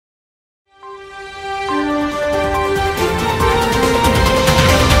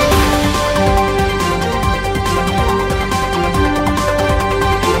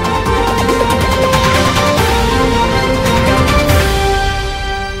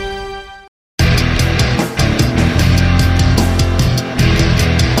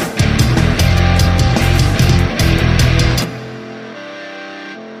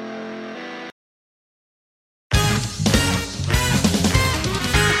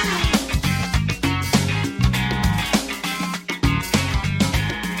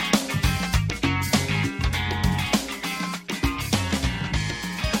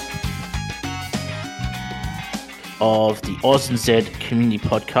of the AUSNZ Community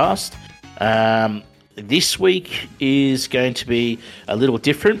Podcast. This week is going to be a little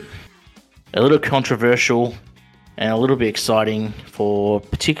different, a little controversial, and a little bit exciting for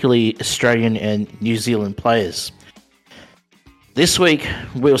particularly Australian and New Zealand players. This week,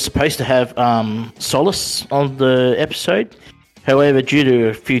 we were supposed to have Solace on the episode. However, due to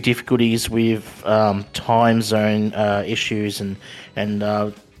a few difficulties with time zone issues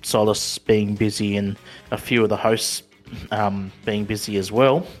and Solace being busy and a few of the hosts being busy as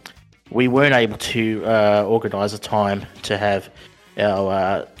well, we weren't able to organise a time to have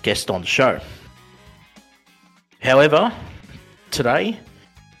our guest on the show. However, today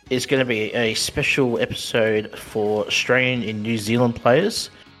is going to be a special episode for Australian and New Zealand players.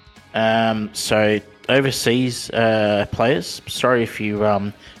 So overseas players, sorry if you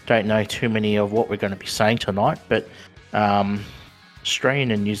don't know too many of what we're going to be saying tonight, but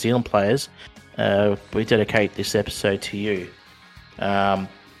Australian and New Zealand players, we dedicate this episode to you.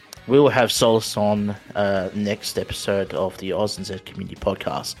 We will have Solace on next episode of the AUSNZ Community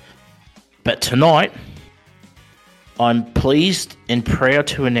Podcast. But tonight, I'm pleased and proud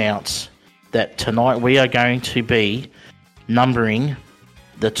to announce that tonight we are going to be numbering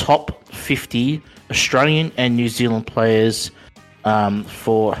the top 50 Australian and New Zealand players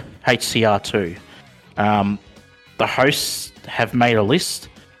for HCR2. The hosts have made a list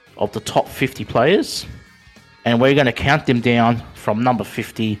of the top 50 players, and we're going to count them down from number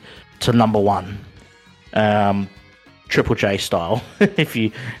 50 to number 1. Triple J style, if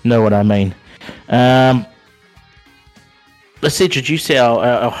you know what I mean. Let's introduce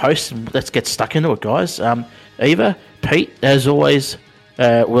our host and let's get stuck into it, guys. Eva, Pete, as always,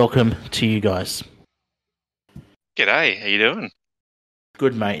 welcome to you guys. G'day, how you doing?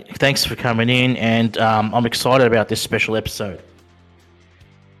 Good, mate. Thanks for coming in, and I'm excited about this special episode.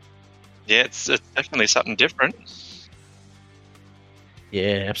 Yeah, it's definitely something different.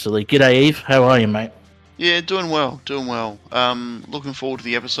 Yeah, absolutely. G'day, Eve. How are you, mate? Yeah, doing well. Looking forward to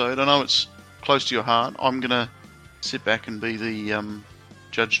the episode. I know it's close to your heart. I'm going to sit back and be the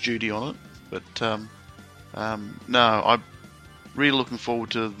Judge Judy on it. But, no, I'm really looking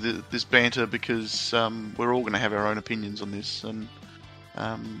forward to this banter because we're all going to have our own opinions on this. And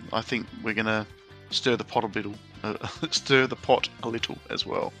I think we're going to stir the pot a little as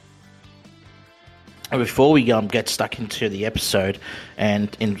well. Before we get stuck into the episode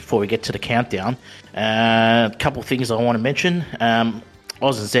and before we get to the countdown, a couple of things I want to mention.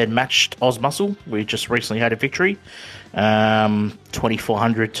 AUSNZ matched AusMuscle. We just recently had a victory,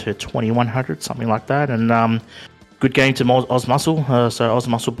 2,400 to 2,100, something like that. And good game to AusMuscle. So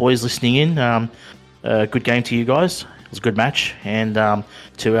AusMuscle boys listening in, good game to you guys. It was a good match. And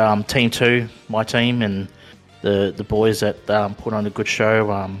to Team 2, my team, and the boys that put on a good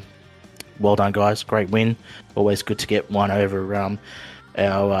show. Well done, guys. Great win. Always good to get one over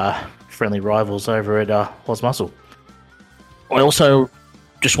our friendly rivals over at AusMuscle. I also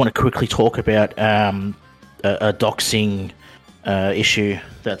just want to quickly talk about a doxing issue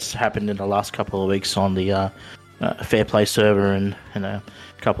that's happened in the last couple of weeks on the Fair Play server and a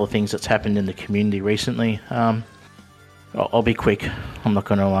couple of things that's happened in the community recently. I'll be quick. I'm not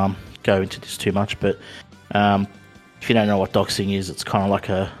going to go into this too much, but if you don't know what doxing is, it's kind of like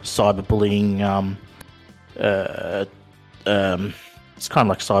a cyberbullying. It's kind of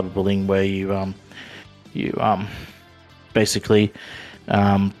like cyberbullying where you basically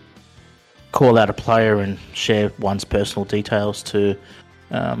call out a player and share one's personal details to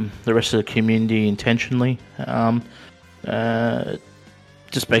the rest of the community intentionally.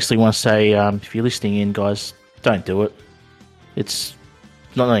 Just basically want to say, if you're listening in, guys, don't do it. It's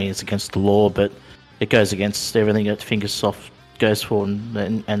not only it's against the law, but it goes against everything that Fingersoft goes for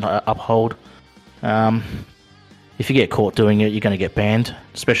and uphold. If you get caught doing it, you're going to get banned,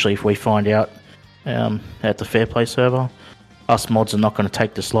 especially if we find out at the Fair Play server. Us mods are not going to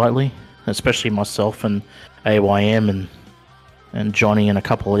take this lightly, especially myself and AYM and Johnny and a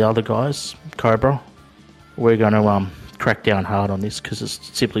couple of the other guys, Cobra. We're going to crack down hard on this because it's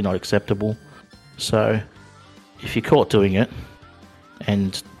simply not acceptable. So if you're caught doing it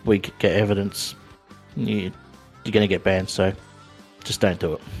and we get evidence, you're going to get banned, so just don't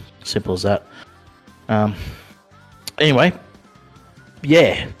do it. Simple as that. Anyway,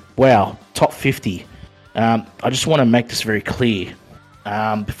 yeah, wow, top 50. I just want to make this very clear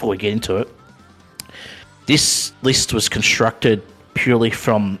before we get into it. This list was constructed purely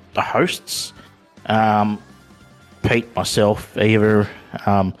from the hosts. Pete, myself, Eva,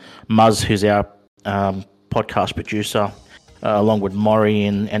 Muzz, who's our podcast producer, along with Maury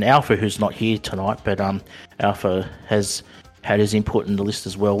and Alpha, who's not here tonight, but Alpha has had his input in the list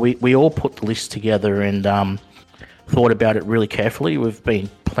as well. We all put the list together and thought about it really carefully. We've been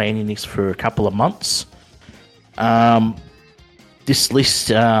planning this for a couple of months. This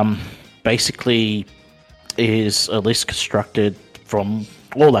list basically is a list constructed from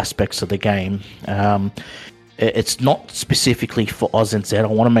all aspects of the game. It's not specifically for AUSNZ. I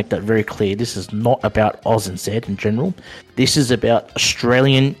want to make that very clear. This is not about AUSNZ in general. This is about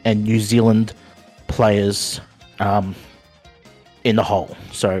Australian and New Zealand players in the whole.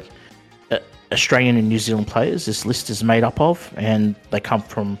 So Australian and New Zealand players this list is made up of, and they come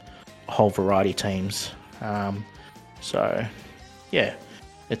from a whole variety of teams. So yeah,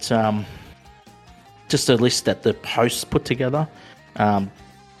 it's just a list that the hosts put together,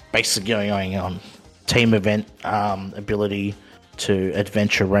 basically going on team event ability to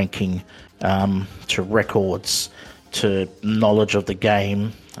adventure ranking, to records, to knowledge of the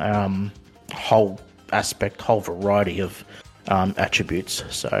game, whole variety of attributes.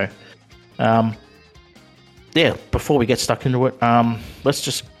 So yeah, before we get stuck into it, let's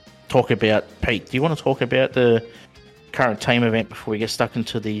just talk about, Pete, do you want to talk about the current team event before we get stuck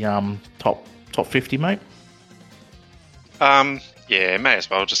into the top 50, mate? Yeah, may as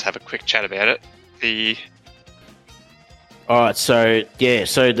well just have a quick chat about it. Alright, so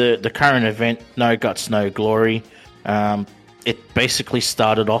the current event, No Guts, No Glory, it basically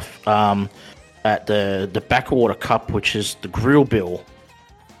started off at the Backwater Cup, which is the Grill Bill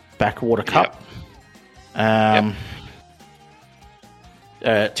Backwater Cup. 10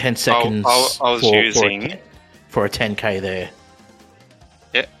 seconds I was using for a 10k there.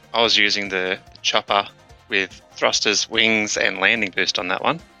 Yeah, I was using the chopper with thrusters, wings, and landing boost on that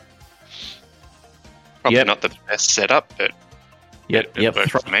one. Probably not the best setup, but it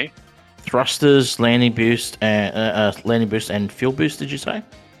worked for me. Thrusters, landing boost, and fuel boost. Did you say?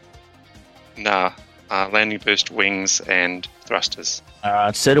 Nah, landing boost, wings, and thrusters.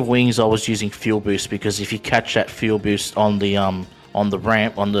 Instead of wings, I was using fuel boost because if you catch that fuel boost on the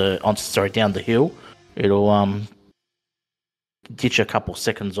ramp down the hill, it'll get you a couple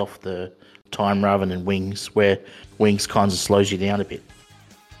seconds off the time rather than wings, where wings kind of slows you down a bit.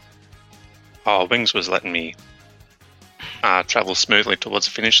 Oh, wings was letting me travel smoothly towards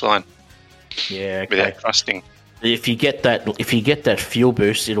the finish line. Yeah, okay. Without thrusting. If you get that fuel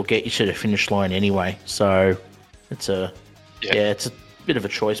boost, it'll get you to the finish line anyway. So it's a bit of a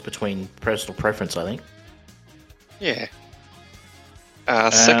choice between personal preference, I think. Yeah.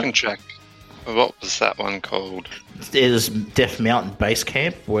 Second track. What was that one called? There's Death Mountain Base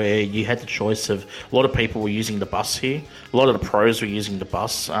Camp, where you had the choice of, a lot of people were using the bus here. A lot of the pros were using the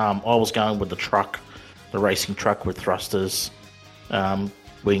bus. I was going with the truck, the racing truck with thrusters,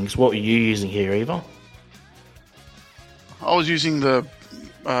 wings. What were you using here, Eva? I was using the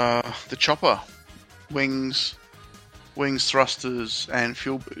chopper, wings, thrusters, and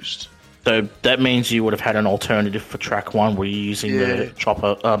fuel boost. So that means you would have had an alternative for track one. Were you using the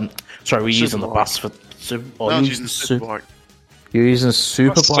chopper? Sorry, were you using the bus for? I was using the super bike. You're using a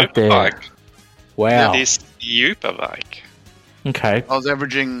super bike there. Wow. This super bike. Okay. I was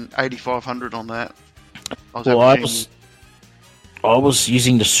averaging 8,500 on that. I was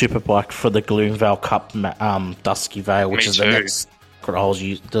using the super bike for the Gloomvale Cup, Dusky Vale, which is the next.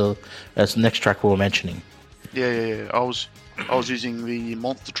 That's the next track we were mentioning. Yeah. I was using the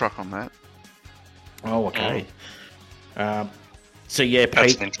monster truck on that. Oh, okay. So yeah,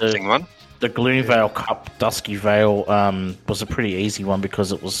 That's Pete, an interesting one. The Gloomvale Cup Dusky Vale was a pretty easy one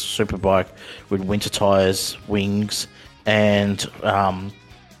because it was super bike with winter tires, wings, and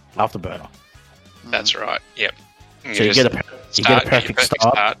afterburner. That's right. Yep. So you get a perfect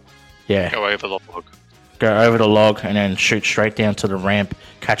start. Yeah. Go over the log. Go over the log and then shoot straight down to the ramp,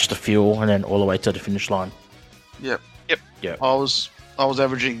 catch the fuel, and then all the way to the finish line. Yep. I was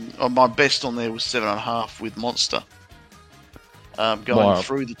averaging my best on there was 7.5 with monster. Going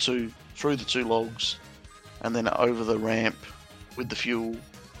through the two logs, and then over the ramp with the fuel,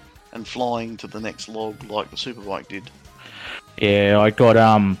 and flying to the next log like the superbike did. Yeah, I got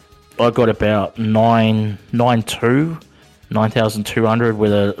about 9,200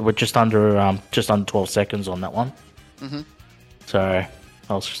 with just under 12 seconds on that one. Mm-hmm. So I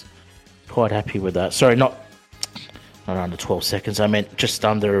was quite happy with that. Sorry, not under 12 seconds. I meant just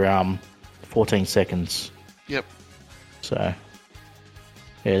under 14 seconds. Yep. So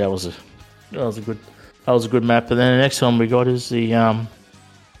yeah, that was a good map. But then the next one we got is the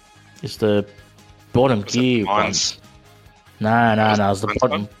bottom gear one. No, it was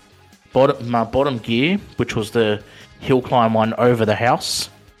the bottom gear, which was the hill climb one over the house.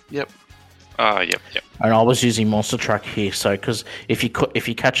 Yep. Yep. And I was using monster truck here, so because if you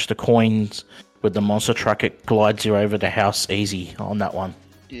catch the coins with the monster truck, it glides you over the house easy on that one.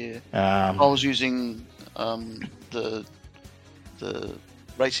 Yeah. I was using the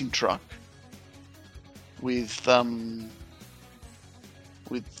racing truck with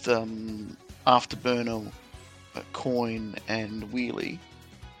afterburner, a coin, and wheelie.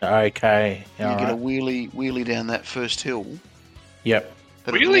 Okay. You get a wheelie down that first hill. Yep.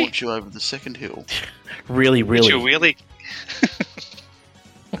 But Really? it launch you over the second hill. Really. Did you really?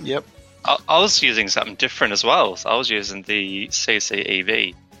 Yep. I was using something different as well. So I was using the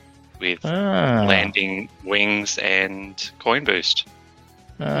CCEV with landing, wings, and coin boost.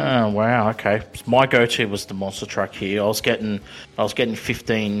 Oh wow, okay. My go-to was the monster truck here. I was getting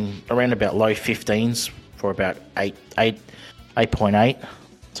 15, around about low 15s for about 8.8,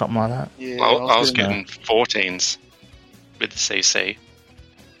 something like that. Yeah, I was getting 14s with the CC.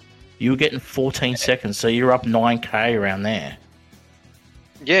 You were getting 14 seconds, so you're up 9k around there.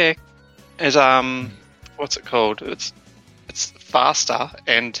 Yeah, as what's it called? It's faster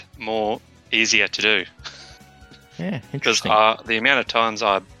and more easier to do. Yeah, Because interesting. the amount of times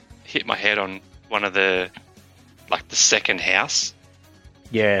I hit my head on one of the second house.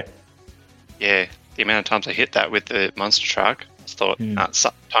 Yeah. Yeah, the amount of times I hit that with the monster truck, I thought, it's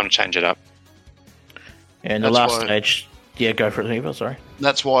time to change it up. And the That's last stage, yeah, go for it, Eva, sorry.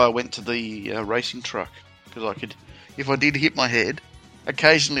 That's why I went to the racing truck, because I could, if I did hit my head,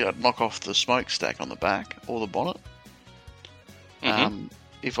 occasionally I'd knock off the smokestack on the back or the bonnet.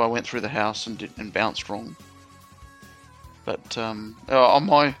 If I went through the house and bounced wrong. But I'm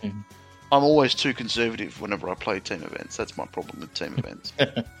always too conservative whenever I play team events. That's my problem with team events.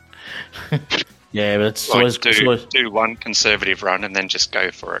 Yeah, but it's Like always do one conservative run and then just go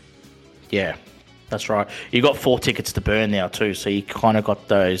for it. Yeah, that's right. You got 4 tickets to burn now too, so you kind of got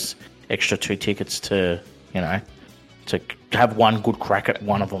those extra 2 tickets to have one good crack at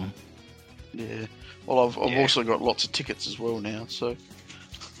one of them. Yeah. Well, I've also got lots of tickets as well now. So.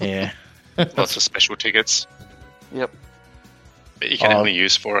 Yeah. Lots of special tickets. Yep. But you can only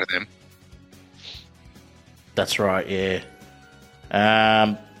use 4 of them. That's right. Yeah.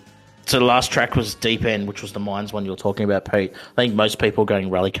 So the last track was Deep End, which was the mines one you were talking about, Pete. I think most people are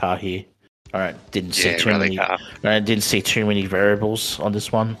going rally car here. All right, didn't see too many variables on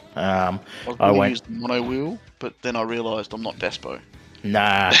this one. I was going to use the mono wheel, but then I realised I'm not Daspo.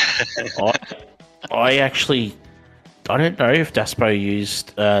 Nah, I don't know if Daspo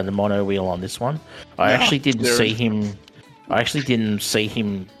used the mono wheel on this one. I actually didn't see him.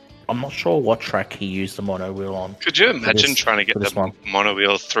 I'm not sure what track he used the mono wheel on. Could you imagine trying to get the mono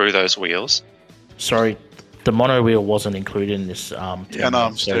wheel through those wheels? Sorry, the mono wheel wasn't included in this. I'm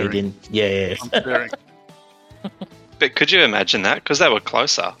staring. Yeah. I'm staring. But could you imagine that? Because they were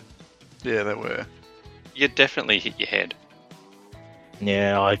closer. Yeah, they were. You'd definitely hit your head.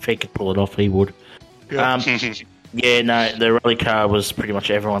 Yeah, if he could pull it off, he would. Yeah. Yeah, no, the rally car was pretty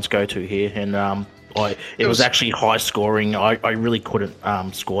much everyone's go-to here, and it was actually high scoring. I really couldn't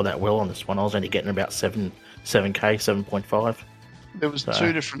score that well on this one. I was only getting about 7k, 7.5. There was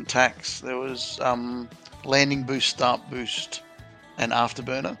 2 different tacks. There was landing boost, start boost, and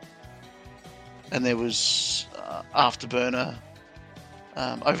afterburner. And there was afterburner,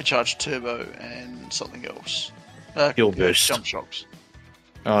 overcharged turbo, and something else. Fuel boost. Jump shocks.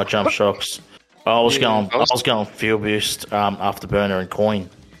 Oh, jump shocks. I was going fuel boost, afterburner, and coin.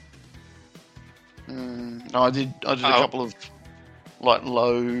 No, I did a couple of like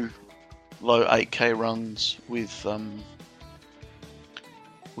low 8k runs with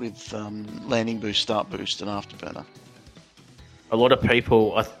landing boost, start boost, and afterburner. A lot of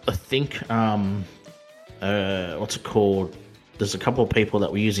people, I think, what's it called? There's a couple of people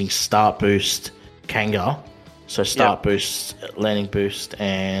that were using start boost Kanga. So start boost, landing boost,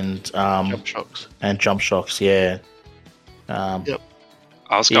 and jump shocks. And jump shocks, yeah. Yep.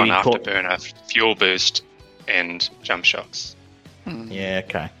 I was going afterburner, fuel boost, and jump shocks. Yeah,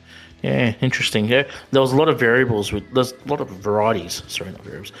 okay. Yeah, interesting. Yeah, there was a lot of variables there's a lot of varieties. Sorry, not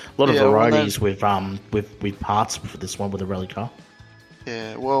variables. A lot of varieties with parts for this one with the rally car.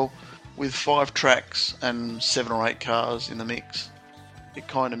 Yeah, well, with 5 tracks and 7 or 8 cars in the mix, it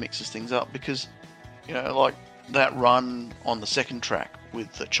kind of mixes things up because, like that run on the second track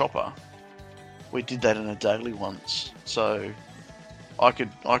with the chopper, we did that in a daily once. So I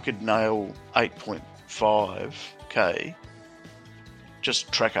could nail 8.5k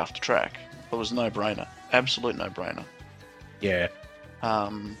just track after track. It was no brainer, absolute no brainer. Yeah.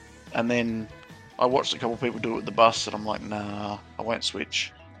 And then I watched a couple of people do it with the bus, and I'm like, nah, I won't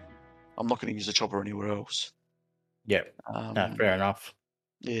switch. I'm not going to use the chopper anywhere else. Yeah. No, fair enough.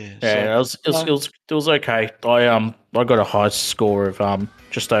 Yeah. Yeah, it was okay. I got a high score of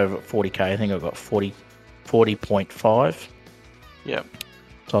just over 40k. I think I got 40.5. Yeah.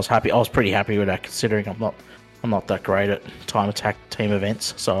 So I was happy. I was pretty happy with that, considering I'm I'm not that great at time attack team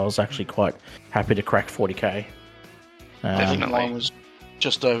events, so I was actually quite happy to crack 40k. I think Definitely. mine was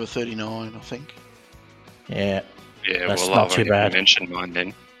just over 39, I think. Yeah, Yeah, that's well, not I've too only bad. mentioned mine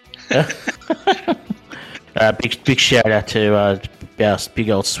then. Big shout out to our big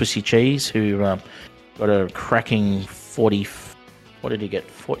old Swissy Cheese, who got a cracking 40. What did he get?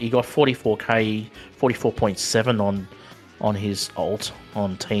 He got 44k, 44.7 on his ult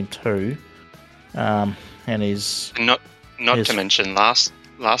on Team 2. And his... Not his, to mention last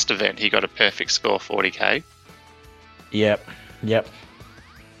event he got a perfect score 40k. Yep. Yeah,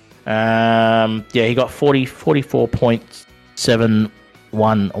 he got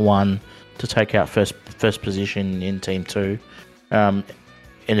 44.711 to take out first position in Team 2 in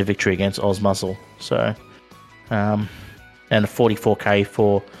a victory against AUSNZ. So, and a 44k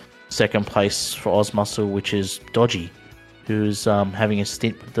for second place for AUSNZ, which is Dodgy, who's having a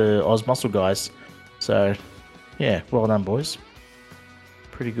stint with the AUSNZ guys. So, yeah, well done, boys.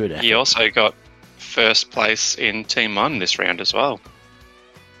 Pretty good effort. He also got first place in Team 1 this round as well.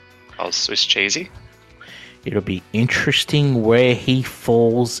 I was Swiss Cheesy. It'll be interesting where he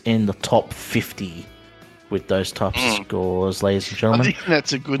falls in the top 50 with those types of scores, ladies and I gentlemen. think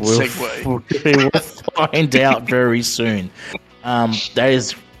that's a good segue. We'll find out very soon. That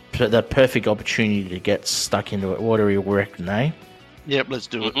is the perfect opportunity to get stuck into it. What do you reckon, eh? Yep, let's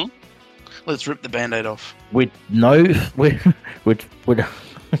do it. Let's rip the Band-Aid off.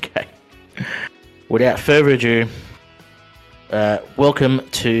 Okay. Without further ado, welcome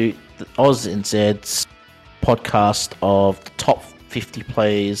to the AUSNZ's podcast of the top 50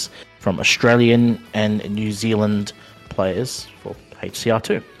 players from Australian and New Zealand players for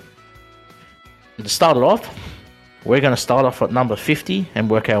HCR2. And to start it off, we're going to start off at number 50 and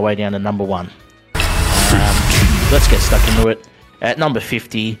work our way down to number 1. Let's get stuck into it. At number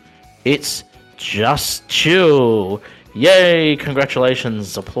 50, it's Just Chill. Yay!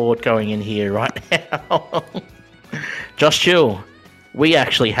 Congratulations. Applaud going in here right now. Just Chill. We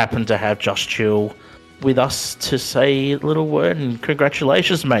actually happen to have Just Chill with us to say a little word, and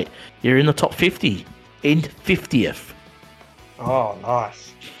congratulations, mate. You're in the top 50. In 50th. Oh,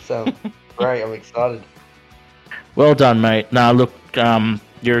 nice. Sounds great. I'm excited. Well done, mate. Now, look,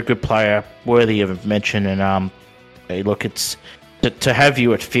 you're a good player, worthy of mention, and hey, look, it's to have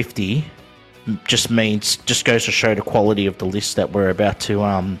you at 50 just goes to show the quality of the list that we're about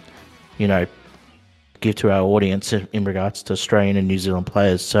to, give to our audience in regards to Australian and New Zealand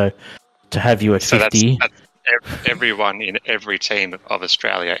players. So to have you at 50, that's everyone in every team of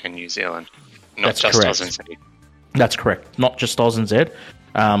Australia and New Zealand, not That's just correct. AUSNZ. That's correct. Not just AUSNZ.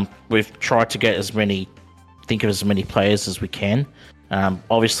 We've tried to get as many players as we can.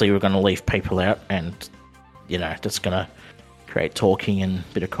 Obviously, we're going to leave people out, and that's going to create talking and a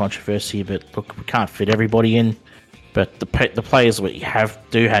bit of controversy. But look, we can't fit everybody in. But the players we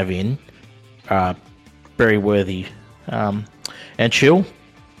do have in are very worthy. And Chill,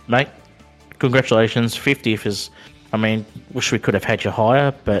 mate, congratulations. 50th is, wish we could have had you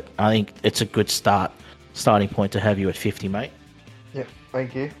higher, but I think it's a good starting point to have you at 50, mate. Yeah,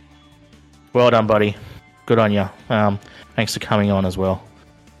 thank you. Well done, buddy. Good on you. Thanks for coming on as well.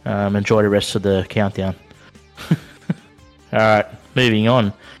 Enjoy the rest of the countdown. Alright, moving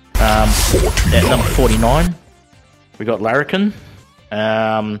on. At number 49, we got Larrikin.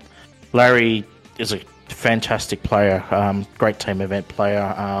 Larry is a fantastic player, great team event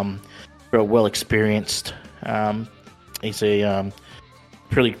player, real well experienced. He's a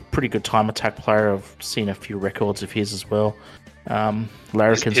pretty good time attack player. I've seen a few records of his as well.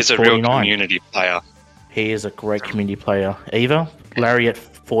 Larrikin's He's at a 49. real community player. He is a great community player. EVA, Larry at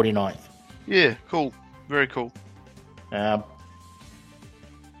 49th. Yeah, cool. Very cool.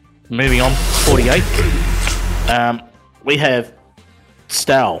 Moving on, 48. We have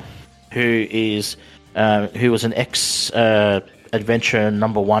Stal, who was an ex-adventure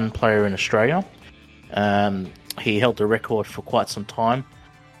number 1 player in Australia. He held the record for quite some time.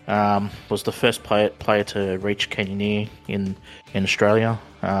 Was the first player to reach Kenyan in Australia.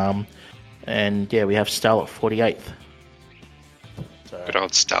 And yeah, we have Stal at 48th. So, Good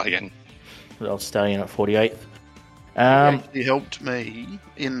old Stallion. Good old Stallion at 48th. He helped me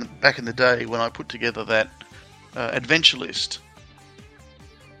back in the day when I put together that adventure list.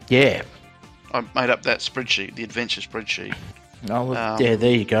 Yeah. I made up that spreadsheet, the adventure spreadsheet. Oh, well, yeah,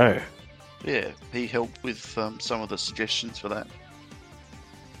 there you go. Yeah, he helped with some of the suggestions for that.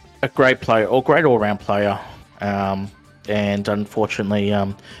 A great player, or great all-round player. And unfortunately,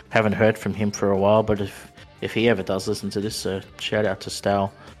 haven't heard from him for a while. But if he ever does listen to this, shout out to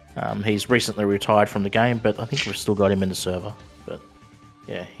Stal. He's recently retired from the game, but I think we've still got him in the server. But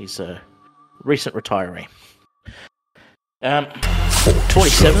yeah, he's a recent retiree.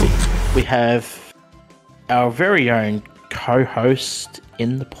 47, we have our very own co-host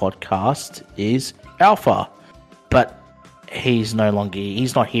in the podcast is Alpha, but he's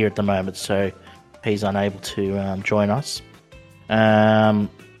not here at the moment, so he's unable to join us.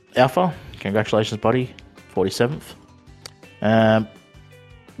 Alpha, congratulations, buddy, 47th.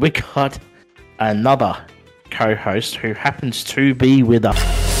 We got another co-host who happens to be with us,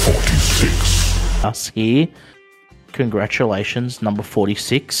 46. Us here. Congratulations, number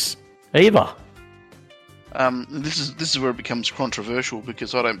 46, Eva. This is where it becomes controversial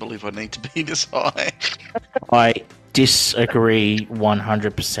because I don't believe I need to be this high. I disagree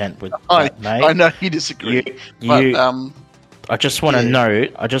 100% with that, mate. I know you disagree. I just want to know.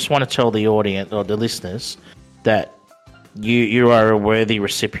 I just want to tell the audience or the listeners that you are a worthy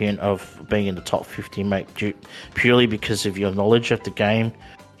recipient of being in the top 50, mate. Purely because of your knowledge of the game,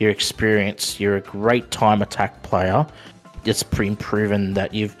 your experience. You're a great time attack player. It's been proven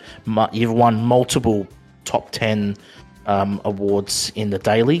that you've won multiple top 10 awards in the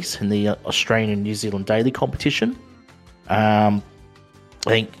dailies, in the Australian and New Zealand daily competition. I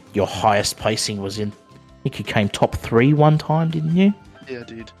think your highest placing was I think you came top 3 one time, didn't you? Yeah, I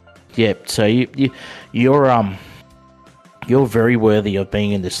did. Yeah, so you're very worthy of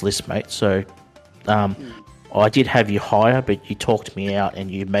being in this list, mate. So I did have you higher, but you talked me out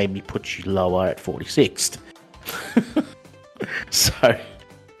and you made me put you lower at 46th. So,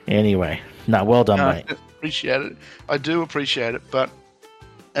 anyway, well done, mate. Appreciate it. I do appreciate it, but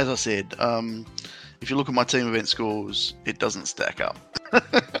as I said, if you look at my team event scores, it doesn't stack up.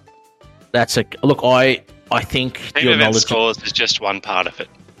 Look. I think team your event knowledge scores is just one part of it.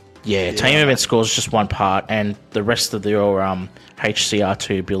 Yeah, team event scores is just one part, and the rest of your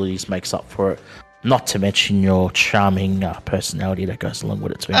HCR2 abilities makes up for it. Not to mention your charming personality that goes along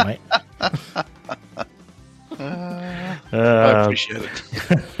with it too, mate. I appreciate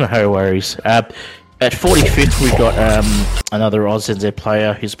it. No worries. At 45th, we got another AUSNZ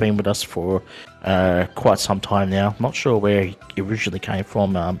player who's been with us for quite some time now. Not sure where he originally came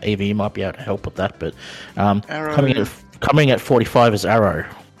from. Eva, you might be able to help with that, but coming at 45 is Arrow.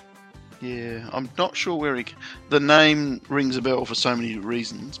 Yeah, I'm not sure where the name rings a bell for so many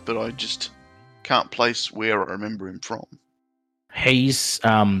reasons, but I just can't place where I remember him from. He's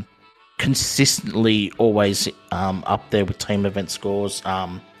consistently always up there with team event scores.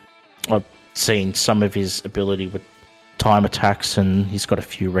 I've seen some of his ability with time attacks, and he's got a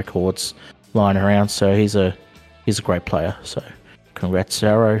few records lying around. So he's a great player. So congrats,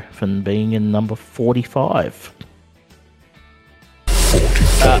 Arrow, for being in number 45.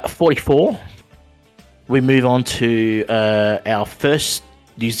 44. We move on to our first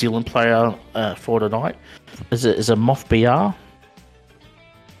New Zealand player for tonight. Is it Moff BR?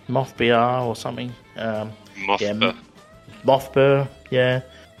 Moff BR or something? Moff. Yeah.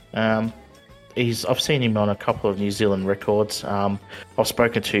 I've seen him on a couple of New Zealand records. I've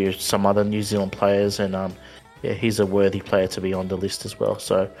spoken to some other New Zealand players, and he's a worthy player to be on the list as well.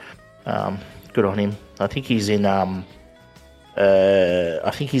 So good on him. I think he's in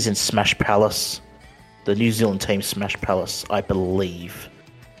Smash Palace, the New Zealand team Smash Palace, I believe.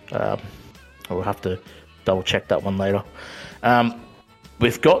 We'll have to double check that one later.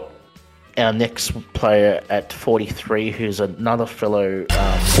 We've got our next player at 43, who's another fellow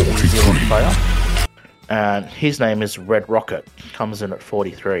New Zealand player. His name is Red Rocket, comes in at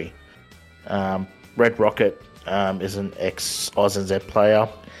 43. Red Rocket is an ex-AUSNZ player.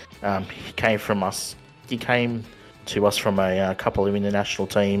 He came to us from a couple of international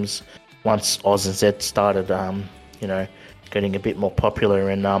teams once AUSNZ started, getting a bit more popular,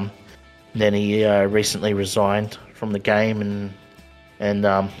 and then he recently resigned from the game, and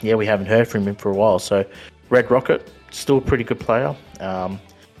we haven't heard from him for a while. So Red Rocket, still a pretty good player,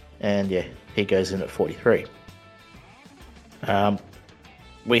 he goes in at 43.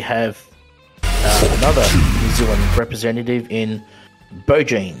 We have another New Zealand representative in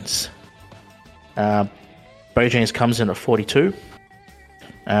Bojeans. Bojeans comes in at 42.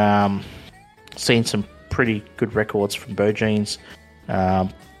 Seen some pretty good records from Bojeans. I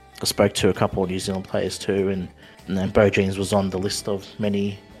spoke to a couple of New Zealand players too, and then Bojeans was on the list of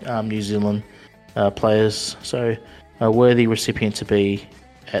many New Zealand players. So a worthy recipient to be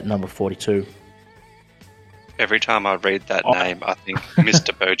at number 42. Every time I read that name, I think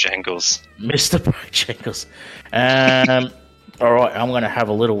Mr. Bojangles. Mr. Bojangles. All right, I'm going to have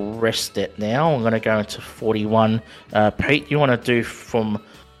a little rest at now. I'm going to go into 41. Pete, you want to do from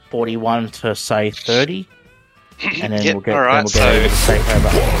 41 to, say, 30? And then we'll get over to takeover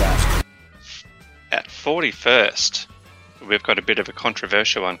after that. At 41st, we've got a bit of a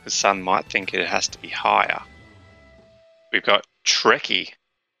controversial one because some might think it has to be higher. we've got Trekkie.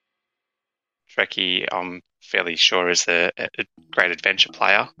 Trekkie, I'm fairly sure, is a great adventure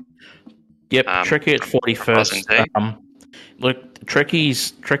player. Yep, Trekkie at 41st. Look,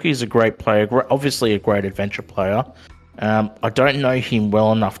 Trekkie's a great player. Obviously, a great adventure player. I don't know him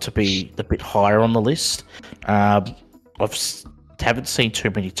well enough to be a bit higher on the list. Haven't seen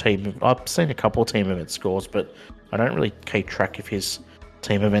too many I've seen a couple of team event scores, but I don't really keep track of his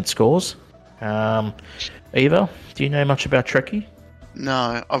team event scores. Eva, do you know much about Trekkie?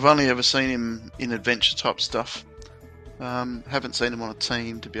 No, I've only ever seen him in adventure type stuff. Haven't seen him on a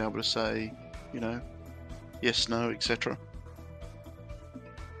team to be able to say, yes, no, etc.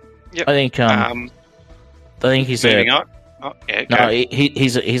 Yep. I think he's moving on. Oh, yeah, no,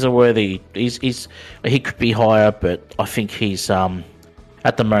 he's a worthy. He could be higher, but I think he's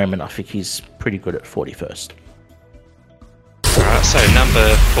at the moment. I think he's pretty good at 41st. Alright, so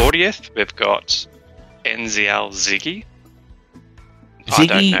number 40th, we've got NZL Ziggy. I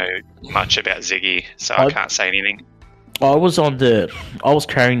don't know much about Ziggy, so I can't say anything. I was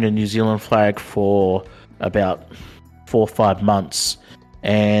carrying the New Zealand flag for about 4 or 5 months,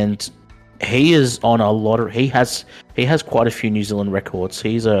 and he is on a lot of. He has quite a few New Zealand records.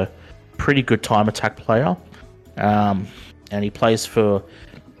 He's a pretty good time attack player, and he plays for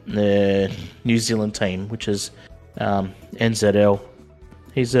the New Zealand team, which is NZL.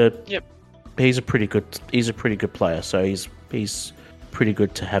 He's a pretty good player. So he's pretty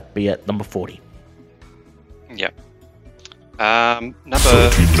good to be at number 40. Yep. Number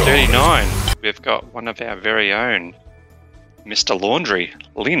 39, we've got one of our very own, Mr. Laundry,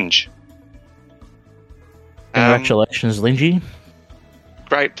 Linge. Congratulations, Lingy.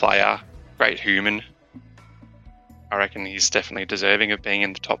 Great player, great human. I reckon he's definitely deserving of being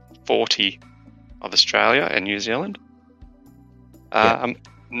in the top 40 of Australia and New Zealand.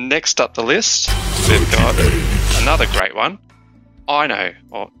 Next up the list, we've got another great one.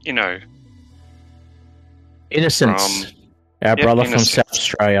 Innocence, our brother from South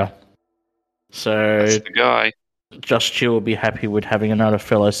Australia. So that's the guy. Just Chill will be happy with having another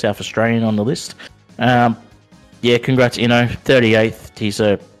fellow South Australian on the list. Congrats, 38th. He's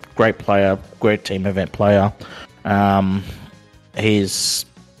a great player, great team event player. He's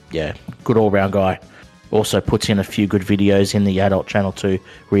good all-round guy. Also puts in a few good videos in the adult channel too.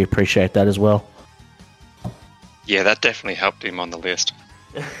 We appreciate that as well. Yeah, that definitely helped him on the list.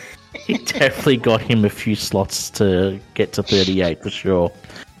 He definitely got him a few slots to get to 38 for sure.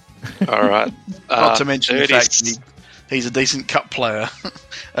 All right. Not to mention the fact he's a decent cup player,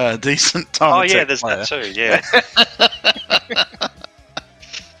 decent time. Oh yeah, there's player. That too. Yeah.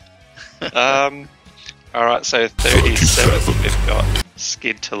 All right. So 37th, we've got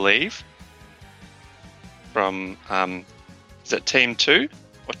Skid to Leave from is it Team 2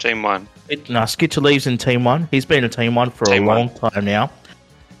 or Team 1? Skid to Leave's in Team 1. He's been in Team 1 for a long time now.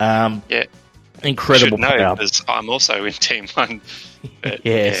 Yeah. Incredible player. Because I'm also in Team 1. But,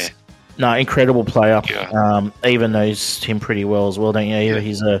 yes. Yeah. No, incredible player. Yeah. Eva knows him pretty well as well, don't you, Eva?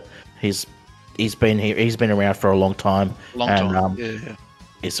 Yeah. He's been here. He's been around for a long time.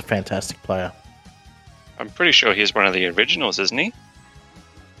 He's a fantastic player. I'm pretty sure he's one of the originals, isn't he?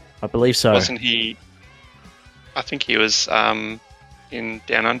 I believe so. Wasn't he? I think he was in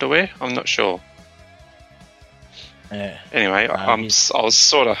Down Underwear. I'm not sure. Yeah. Anyway, I was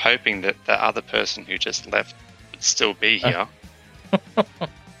sort of hoping that the other person who just left would still be here.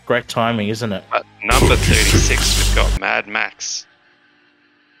 Great timing, isn't it? But number 36, we've got Mad Max.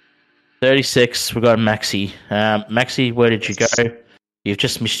 36, we've got Maxi. Maxi, where did you go? You've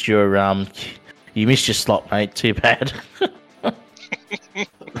just missed your slot, mate. Too bad.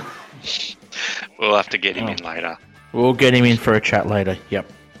 We'll have to get him in later. We'll get him in for a chat later.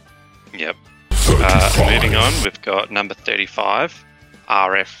 Yep. Moving on, we've got number 35,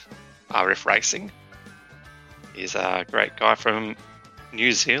 RF Racing. He's a great guy from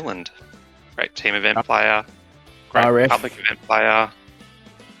New Zealand. Great team event player. Great public event player.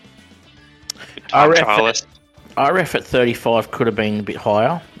 Good time trialist. RF at 35 could have been a bit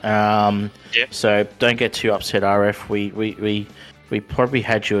higher. So don't get too upset, RF. We probably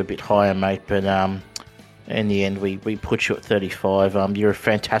had you a bit higher, mate, but in the end we put you at 35. You're a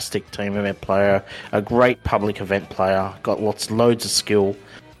fantastic team event player, a great public event player, got loads of skill.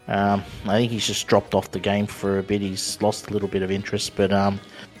 I think he's just dropped off the game for a bit. He's lost a little bit of interest, but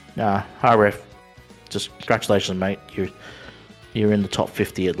RF, just congratulations, mate. You're in the top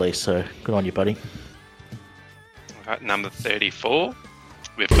 50 at least, so good on you, buddy. All right, number 34,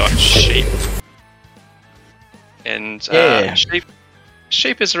 we've got Sheep. And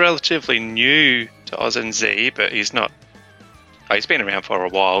Sheep is relatively new to AUSNZ, but he's not. He's been around for a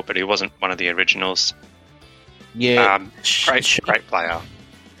while, but he wasn't one of the originals. Yeah, Great player.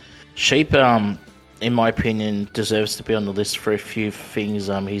 Sheep, in my opinion, deserves to be on the list for a few things.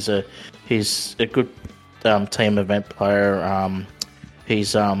 He's a good team event player. He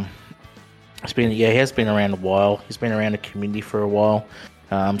has been around a while. He's been around the community for a while.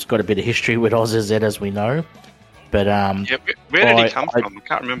 He's got a bit of history with AUSNZ, as we know. But where did he come from? I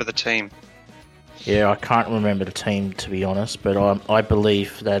can't remember the team. Yeah, I can't remember the team, to be honest. But I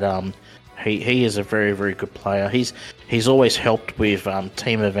believe that he is a very, very good player. He's always helped with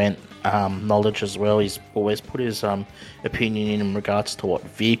team event knowledge as well. He's always put his opinion in regards to what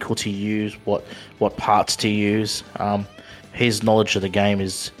vehicle to use, what parts to use. His knowledge of the game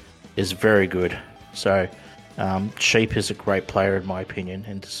is very good. So Sheep is a great player in my opinion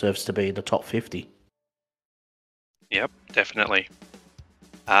and deserves to be in the top 50. Yep, definitely.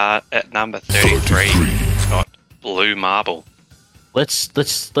 At number 33, we've got Blue Marble. Let's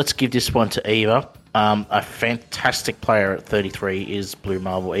give this one to Eva. A fantastic player at 33 is Blue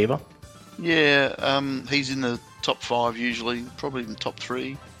Marble. Eva. Yeah, he's in the top 5 usually, probably in the top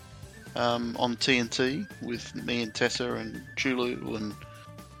 3 on TNT with me and Tessa and Chulu and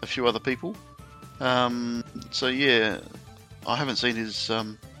a few other people. So yeah, I haven't seen his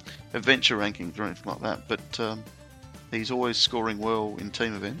adventure rankings or anything like that, but he's always scoring well in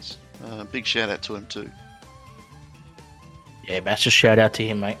team events. Big shout out to him too. Yeah, massive shout out to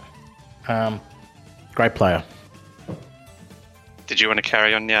him, mate. Great player. Did you want to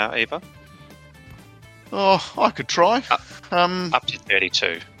carry on now, Eva? Oh, I could try. Up to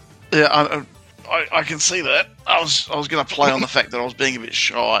 32. Yeah, I can see that. I was going to play on the fact that I was being a bit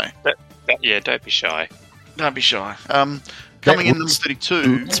shy. Yeah, don't be shy. Don't be shy. Coming in number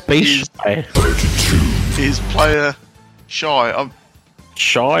 32 is player Shy.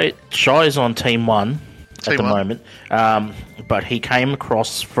 Shy is on Team 1 at the moment, but he came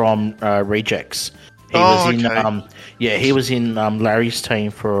across from Rejects. He was in Larry's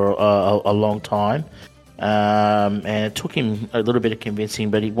team for a long time, and it took him a little bit of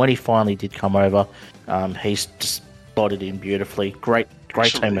convincing, but when he finally did come over, he's just slotted in beautifully. Great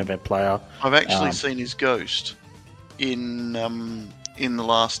team event player. I've actually seen his ghost in the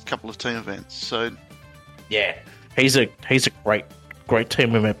last couple of team events. So yeah, he's a great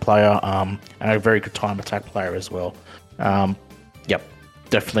team event player, and a very good time attack player as well. Yep,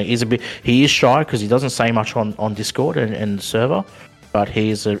 definitely. He is shy because he doesn't say much on Discord and the server, but he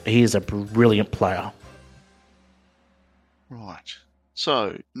is a brilliant player. Right.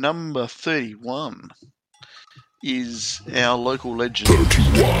 So number 31 is our local legend.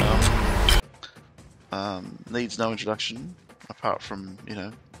 Needs no introduction apart from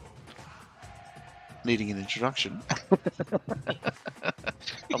needing an introduction.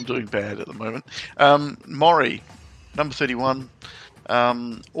 I'm doing bad at the moment. Maury, number 31.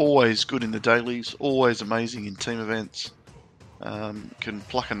 Always good in the dailies, always amazing in team events. Can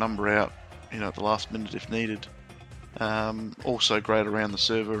pluck a number out, at the last minute if needed. Also great around the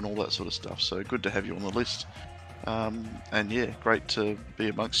server and all that sort of stuff. So good to have you on the list. And yeah, great to be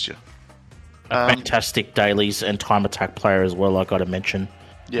amongst you. Fantastic dailies and time attack player as well, I got to mention.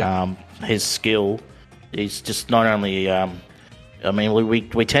 Yeah. His skill is just not only...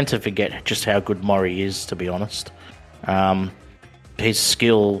 we tend to forget just how good Maury is, to be honest. His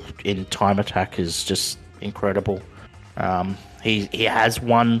skill in time attack is just incredible. He has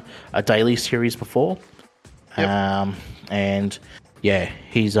won a daily series before. Yep. And yeah,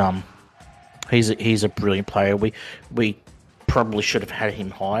 he's a brilliant player. We probably should have had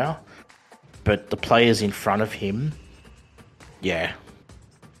him higher, but the players in front of him, yeah,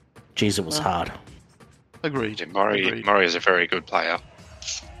 geez, it was hard. Agreed. Yeah, Maury is a very good player.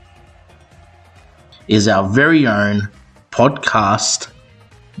 Is our very own podcast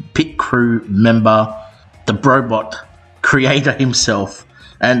pit crew member, the Brobot creator himself.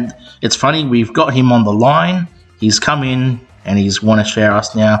 And it's funny, we've got him on the line. He's come in and he's want to share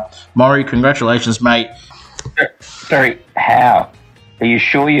us now. Maury, congratulations, mate. Sorry, how? Are you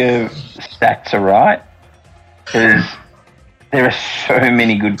sure your stats are right? Because there are so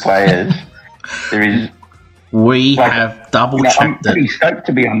many good players. We have double-checked I'm pretty stoked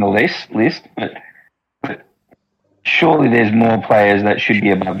to be on the list, but surely there's more players that should be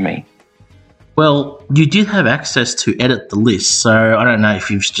above me. Well, you did have access to edit the list, so I don't know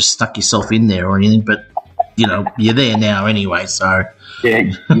if you've just stuck yourself in there or anything, but you're there now anyway. So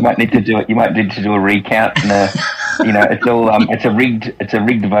yeah, you might need to do it. You might need to do a recount, and it's all it's a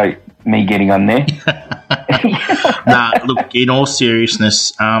rigged vote. Me getting on there. Nah, look. In all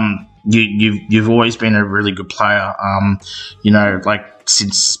seriousness, you've always been a really good player. Like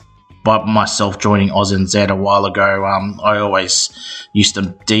since by myself joining AUSNZ a while ago, I always used to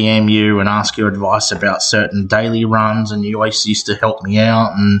DM you and ask your advice about certain daily runs, and you always used to help me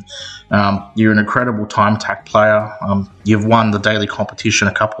out. And you're an incredible time attack player. You've won the daily competition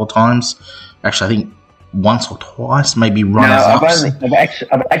a couple of times. Actually, I think once or twice, maybe runners up.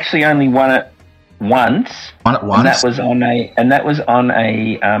 I've actually only won it once. Won it once, and that was on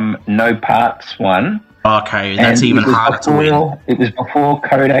a no parts one. Okay, that's even harder to win. It was before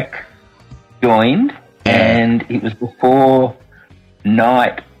Kodak joined, and it was before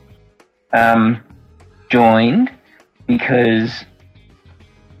Knight joined, because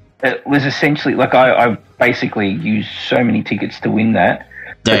it was essentially like I basically used so many tickets to win that.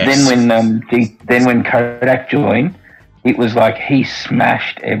 But then when Kodak joined, it was like he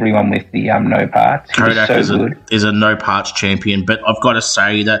smashed everyone with the no parts. Kodak is a no parts champion, but I've got to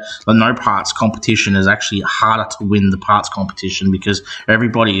say that the no parts competition is actually harder to win the parts competition, because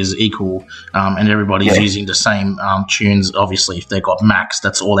everybody is equal and everybody's using the same tunes. Obviously, if they got max,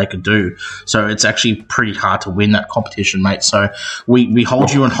 that's all they could do. So it's actually pretty hard to win that competition, mate. So we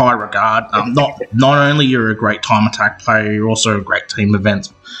hold you in high regard. Not only you're a great time attack player, you're also a great team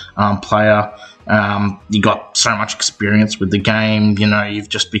events player. You got so much experience with the game. You know, you've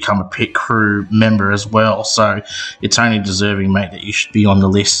just become a pit crew member as well. So it's only deserving, mate, that you should be on the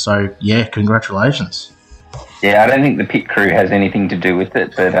list. So, yeah, congratulations. Yeah, I don't think the pit crew has anything to do with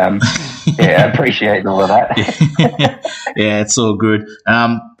it, but yeah, I appreciate all of that. Yeah, it's all good.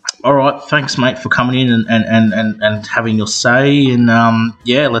 All right, thanks, mate, for coming in and having your say. And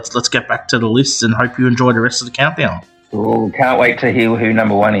yeah, let's get back to the list, and hope you enjoy the rest of the countdown. Well, can't wait to hear who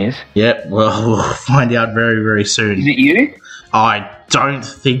number one is. Yeah, well, we'll find out very, very soon. Is it you? I don't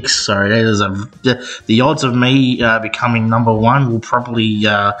think so. The odds of me becoming number one will probably,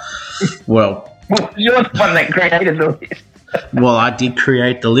 well, you're the one that created the list. Well, I did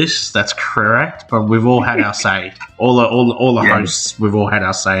create the list. That's correct, but we've all had our say. All the hosts, we've all had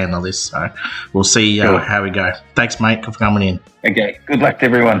our say in the list. So we'll see how we go. Thanks, mate, for coming in. Okay, good luck to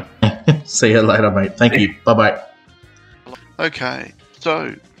everyone. See you later, mate. Thank you. Bye-bye. Okay,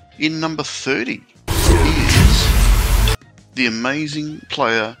 so in number 30 is the amazing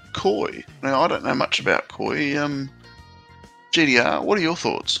player Koi. Now, I don't know much about Koi. GDR, what are your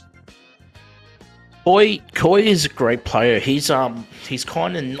thoughts? Koi is a great player. He's kind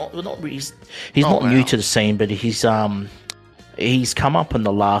of not he's not new to the scene, but he's come up in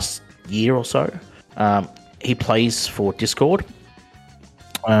the last year or so. He plays for Discord,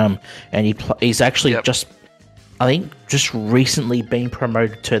 and he's actually just recently been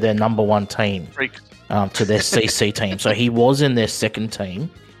promoted to their number one team, to their CC team. So he was in their second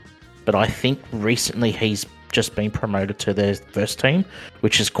team, but I think recently he's just been promoted to their first team,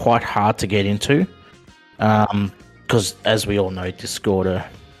 which is quite hard to get into. Because as we all know, Discord are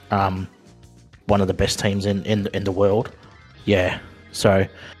one of the best teams in the world. Yeah, so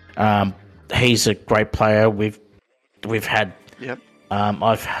he's a great player. We've had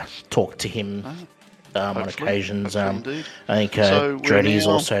I've talked to him on occasions. I think Dreddy's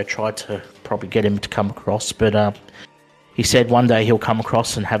also tried to probably get him to come across, but he said one day he'll come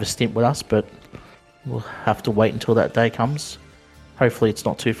across and have a stint with us, but we'll have to wait until that day comes. Hopefully it's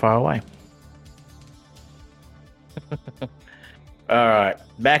not too far away. All right,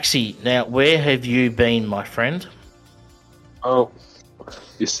 Maxi. Now, where have you been, my friend? Oh,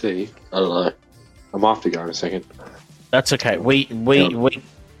 you see, I don't know. I might have to go in a second. That's okay. We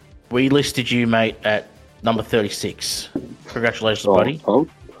listed you, mate, at number 36. Congratulations, buddy. Told?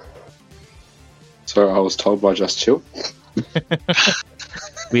 So I was told by Just Chill.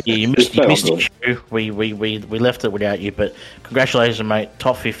 You missed the queue. We left it without you, but congratulations, mate.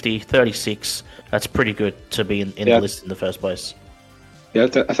 Top 50, 36. That's pretty good to be in the list in the first place. Yeah,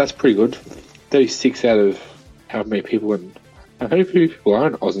 that's pretty good. 36 out of how many people how many people are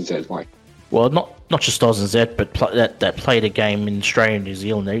in AUSNZ? Like, well, not just AUSNZ, but that played a game in Australia and New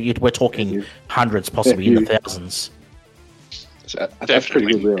Zealand. We're talking hundreds, possibly in the thousands. So that's pretty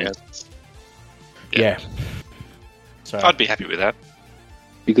good, really. Yeah. So I'd be happy with that.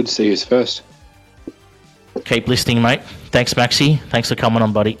 Be good to see who's first. Keep listening, mate. Thanks, Maxi. Thanks for coming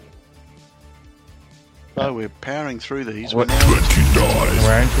on, buddy. So we're powering through these. We're into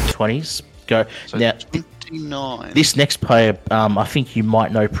the 20s. Go. So now, 29. This next player, I think you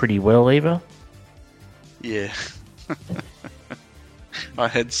might know pretty well, Eva. Yeah. I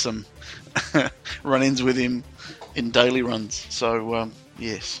had some run-ins with him in daily runs. So,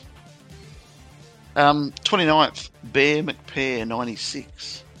 yes. 29th, Bear McPair,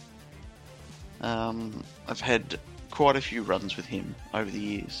 96. I've had quite a few runs with him over the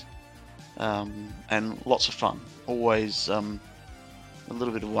years. And lots of fun. Always a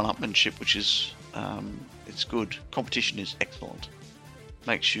little bit of one-upmanship, which is it's good. Competition is excellent.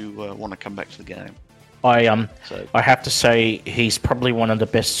 Makes you want to come back to the game. I have to say he's probably one of the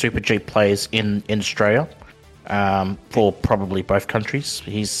best Super Jeep players in Australia, for probably both countries.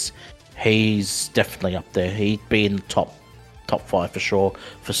 He's definitely up there. He'd be in the top 5 for sure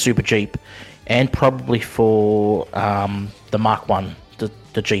for Super Jeep, and probably for the Mark 1,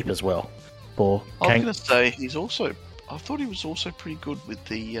 the Jeep as well. I was going to say I thought he was also pretty good with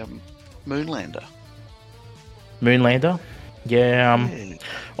the Moonlander. Moonlander? Yeah.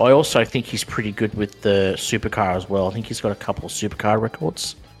 I also think he's pretty good with the supercar as well. I think he's got a couple of supercar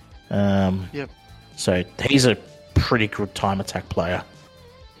records. Yep. So he's a pretty good time attack player.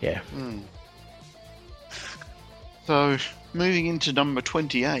 Yeah. So moving into number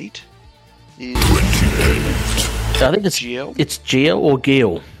 28 is I think it's GL. It's GL or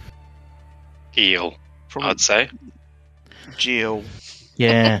Gil. Eel, I'd say. GL.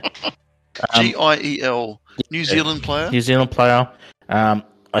 Yeah. GIEL. New Zealand player. New Zealand player. I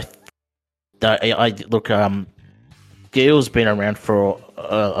look. Gil's been around for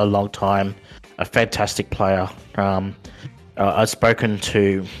a long time. A fantastic player. I've spoken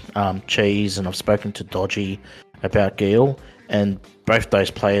to Cheese and I've spoken to Dodgy about Gil, and both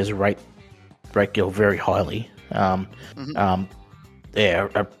those players rate Gil very highly. A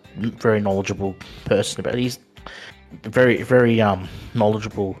very knowledgeable person about it. He's a very, very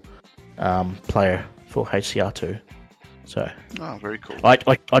knowledgeable player for HCR2. So very cool. I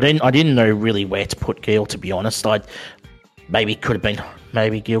didn't know really where to put Gil, to be honest. Maybe Gil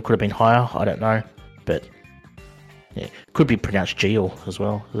could have been higher. I don't know, but yeah, could be pronounced Gil as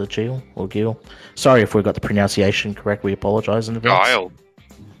well. Is it Gil or Gil? Sorry if we got the pronunciation correct. We apologise in advance.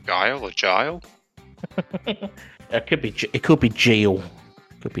 Guile or Gile? It could be Gil.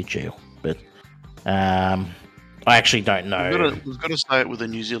 Could be Gil, but I actually don't know. We've got to say it with a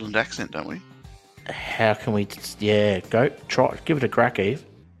New Zealand accent, don't we? How can we? Yeah, try. Give it a crack, Eve.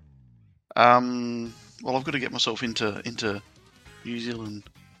 Well, I've got to get myself into New Zealand.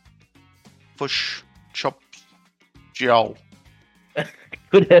 Push, chop, Gio.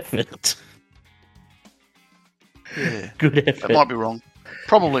 Good effort. Yeah, good effort. That might be wrong.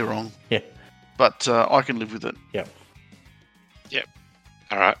 Probably wrong. Yeah, but I can live with it. Yep.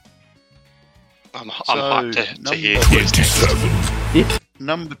 All right. I'm hyped to hear you.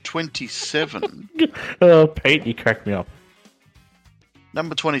 Number 27. Oh, Pete, you cracked me up.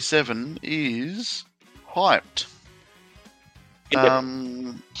 Number 27 is Hyped.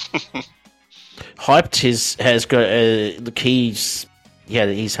 Hyped has got the keys. Yeah,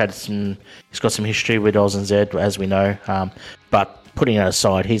 he's got some history with AUSNZ, as we know. But putting that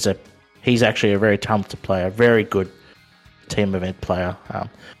aside, he's actually a very talented player, very good team event player.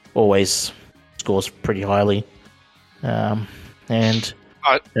 Always scores pretty highly. And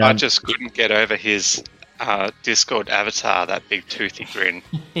I just couldn't get over his Discord avatar, that big toothy grin.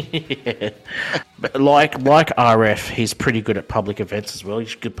 Yeah. But like RF, he's pretty good at public events as well.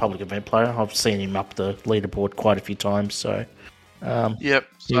 He's a good public event player. I've seen him up the leaderboard quite a few times. So, yep.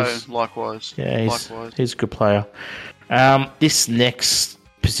 So likewise. Yeah, he's a good player. This next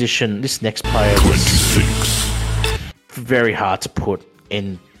player was very hard to put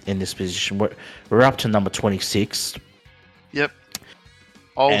in this position. We're up to number 26. Yep.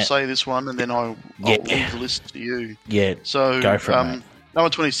 I'll say this one, and then I'll leave the list to you. Yeah. So go for it, number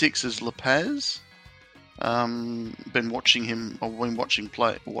 26 is La Paz. Been watching him. I've been watching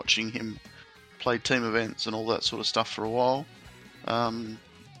him play team events and all that sort of stuff for a while.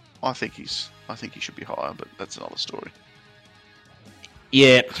 I think he should be higher, but that's another story.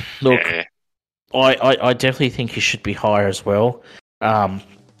 Yeah. Look, I definitely think he should be higher as well.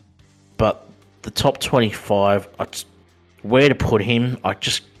 But the top 25, where to put him? I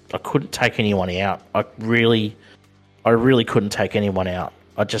couldn't take anyone out. I really couldn't take anyone out.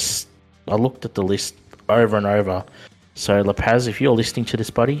 I looked at the list over and over. So La Paz, if you're listening to this,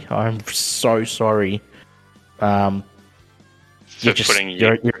 buddy, I'm so sorry. For putting you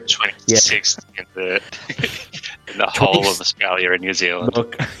 26th in the whole of Australia and New Zealand.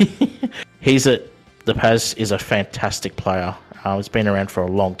 Look, La Paz is a fantastic player. He's been around for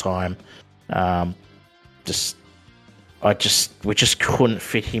a long time. We just couldn't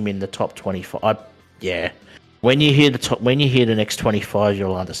fit him in the top 25. When you hear the next 25,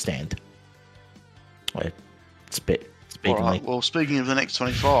 you'll understand. All right. Well, speaking of the next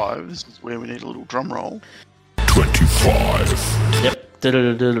 25, this is where we need a little drum roll. 25. Yep.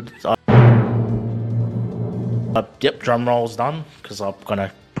 Drum roll's done because I'm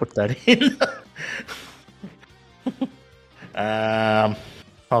gonna put that in.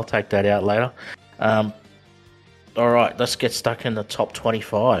 I'll take that out later. All right, let's get stuck in the top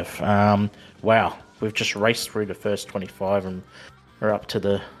 25. Wow, we've just raced through the first 25 and we're up to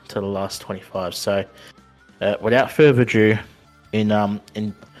the last 25. So, without further ado, in the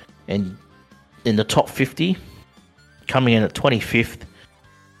top 50, coming in at 25th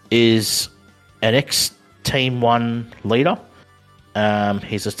is an ex-Team 1 leader.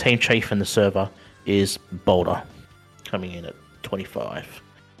 He's a team chief in the server, is Boulder, coming in at 25.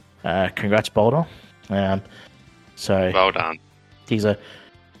 Congrats, Boulder. So Well done. he's a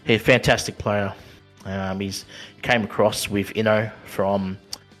fantastic player. He's came across with Inno from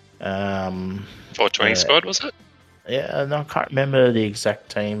 420 squad, was it? yeah, no, I can't remember the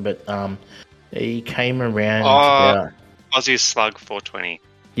exact team, but he came around Oh. Aussie Slug 420.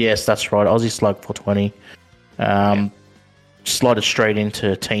 yes, that's right, Aussie Slug 420. Slotted straight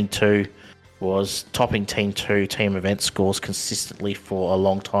into Team 2, was topping Team 2 team event scores consistently for a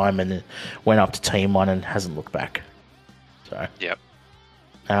long time, and then went up to Team 1 and hasn't looked back. So, Yep.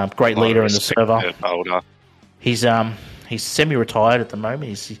 Great A lot leader of in the respect server. for Boulder. He's semi-retired at the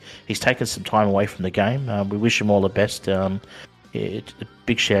moment. He's taken some time away from the game. We wish him all the best. A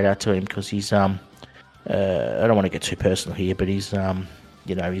big shout out to him because he's I don't want to get too personal here, but he's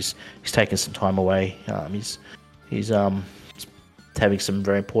he's taken some time away. He's having some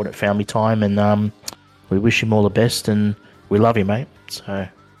very important family time, and we wish him all the best, and we love you, mate. So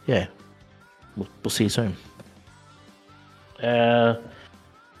yeah, we'll see you soon.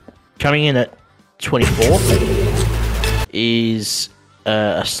 Coming in at 24th is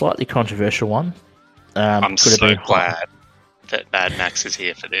a slightly controversial one. I'm so glad that Mad Max is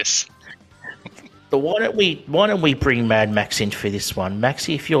here for this. But why don't we bring Mad Max in for this one?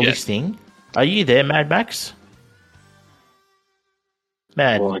 Maxie, if you're listening, are you there, Mad Max?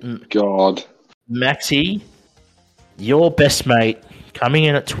 Oh my God. Maxie, your best mate coming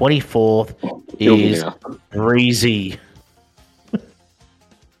in at 24th is Breezy.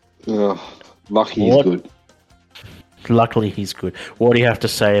 Lucky he's good. Luckily, he's good. What do you have to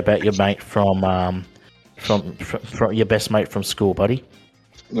say about your mate from your best mate from school, buddy?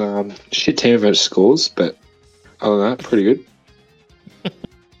 Shit team event scores, but other than that, pretty good.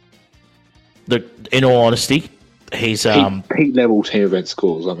 In all honesty, he's Pete level team event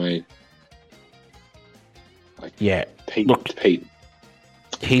scores. I mean, yeah. Pete.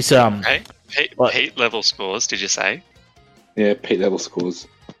 He's Hey, Pete level scores, did you say? Yeah, Pete level scores.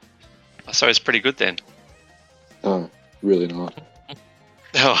 So it's pretty good then. No, really not.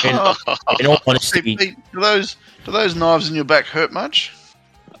 in all honesty, Pete, do those knives in your back hurt much?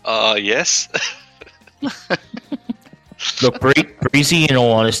 Yes. Look, Breezy, in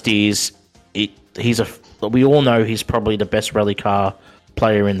all honesty, we all know he's probably the best rally car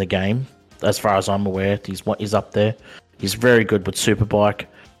player in the game, as far as I'm aware. He's up there. He's very good with Superbike.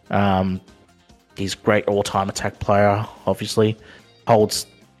 He's a great all-time attack player, obviously. Holds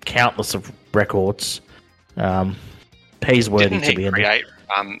countless of records. He's worthy to be in there.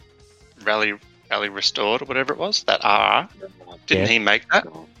 Rally Restored or whatever it was, that RR? Didn't he make that?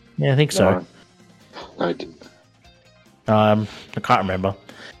 Yeah, I think so. No, he didn't. I can't remember.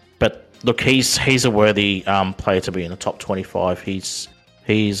 But look, he's a worthy player to be in the top 25. He's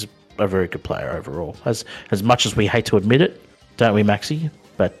a very good player overall. As much as we hate to admit it, don't we, Maxie?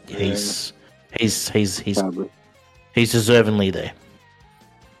 But he's deservingly there.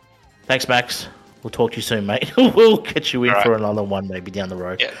 Thanks, Max. We'll talk to you soon, mate. We'll get you in for another one maybe down the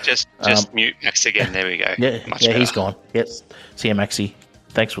road. Yeah, just mute Max again. There we go. Yeah, better. He's gone. Yes. See you, Maxie.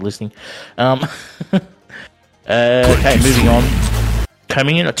 Thanks for listening. Okay, moving on.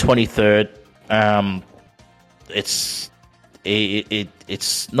 Coming in at 23rd,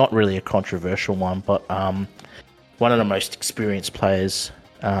 it's not really a controversial one, but one of the most experienced players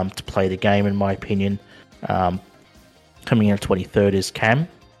to play the game, in my opinion. Coming in at 23rd is Camo.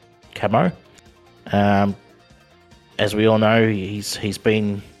 As we all know, he's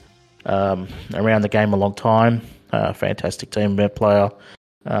been around the game a long time. Fantastic team event player.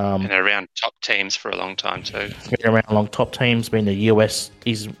 And around top teams for a long time too. Been around long top teams. Been the US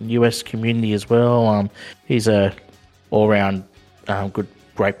community as well. He's a all-round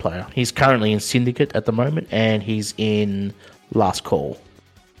great player. He's currently in Syndicate at the moment, and he's in Last Call.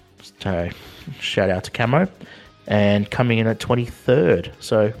 So shout out to Camo. And coming in at 23rd.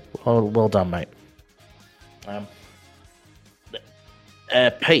 So well done, mate.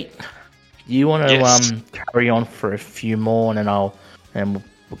 Pete, you want to carry on for a few more, and then we'll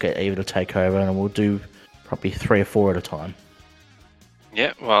get Eva to take over, and we'll do probably 3 or 4 at a time.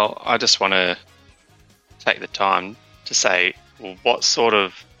 Yeah, well, I just want to take the time to say, well, what sort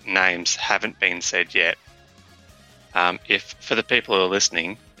of names haven't been said yet? If for the people who are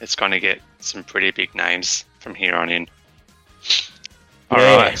listening, it's going to get some pretty big names from here on in. All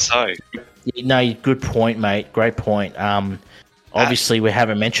Yeah. right, so No, good point, mate. Great point. Obviously, we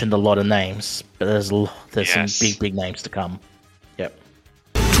haven't mentioned a lot of names, but there's Yes. some big names to come. Yep.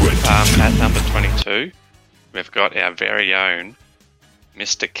 at number 22, we've got our very own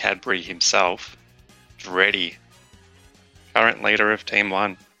Mr. Cadbury himself, Dreddy, current leader of Team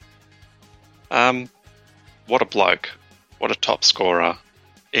 1. What a bloke. What a top scorer.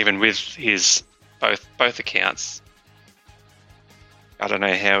 Even with his both accounts. I don't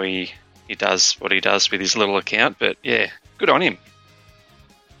know how he does what he does with his little account, but yeah, good on him.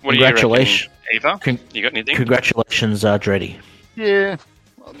 What Congratulations, do you reckon, Eva? You got anything? Congratulations, Dreddy. Yeah,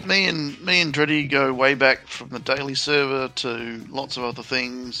 me and Dreddy go way back from the daily server to lots of other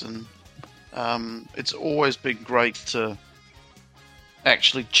things, and it's always been great to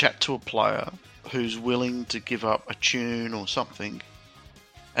actually chat to a player who's willing to give up a tune or something,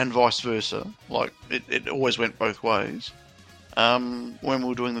 and vice versa. Like it always went both ways. When we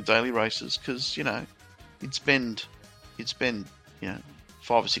were doing the daily races, because you'd spend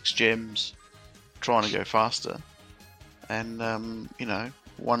 5 or 6 gems trying to go faster, and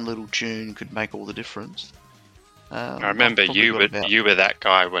one little tune could make all the difference. I remember you were that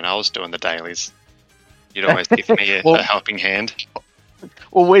guy when I was doing the dailies. You'd always give me a helping hand.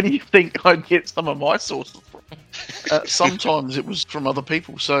 Well, where do you think I'd get some of my sources from? Sometimes it was from other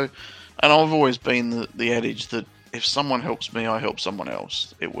people. So, and I've always been the adage that if someone helps me, I help someone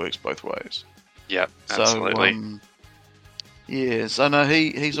else. It works both ways. Yep, absolutely. So, yes, I know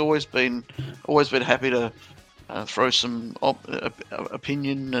he's always been happy to throw some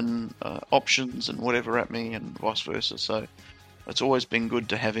opinion and options and whatever at me, and vice versa. So it's always been good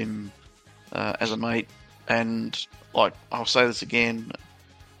to have him as a mate. And like I'll say this again,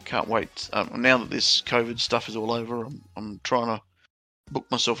 can't wait. Now that this COVID stuff is all over, I'm trying to book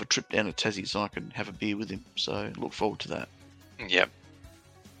myself a trip down to Tassie so I can have a beer with him. So look forward to that. Yep,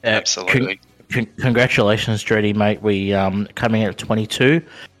 absolutely. Congratulations, Dreddy, mate. We coming at 22.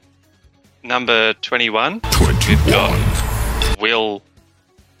 Number 21, we've got Will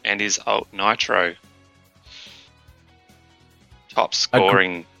and his alt Nitro. Top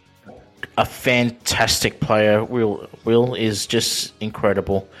scoring. A fantastic player. Will is just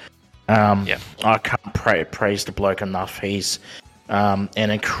incredible. I can't praise the bloke enough. He's an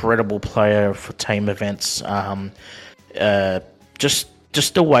incredible player for team events.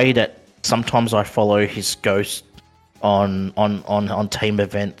 Just the way that sometimes I follow his ghost on team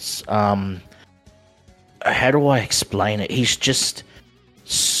events. How do I explain it? He's just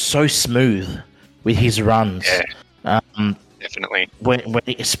so smooth with his runs. Yeah, definitely. When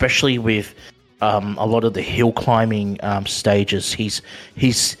especially with a lot of the hill climbing stages, he's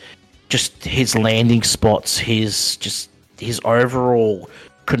just his landing spots, his overall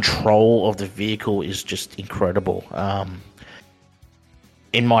control of the vehicle is just incredible.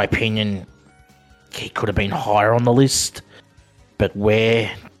 In my opinion, he could have been higher on the list, but where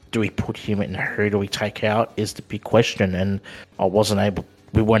do we put him and who do we take out is the big question, and we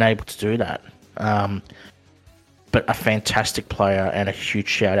weren't able to do that. But a fantastic player, and a huge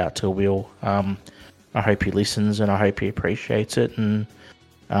shout out to Will. I hope he listens and I hope he appreciates it, and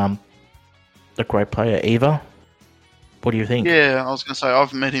a great player. Eva, what do you think? Yeah, I was going to say,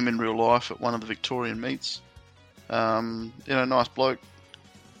 I've met him in real life at one of the Victorian meets. Nice bloke.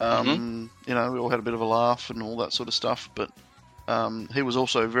 We all had a bit of a laugh and all that sort of stuff, but he was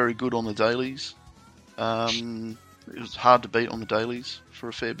also very good on the dailies. It was hard to beat on the dailies for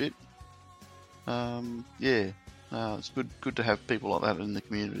a fair bit. It's good to have people like that in the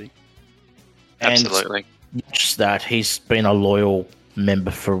community. Absolutely. And not just that, he's been a loyal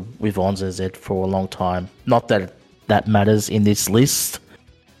member with AUSNZ for a long time. Not that that matters in this list,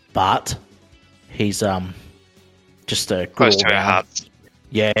 but he's just a good close to our hearts.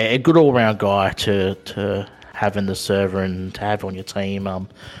 Yeah, a good all-round guy to have in the server and to have on your team.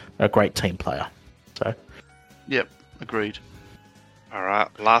 A great team player. So, yep, agreed. All right,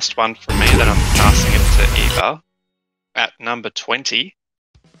 last one from me. Then I'm passing it to Eva. At number 20,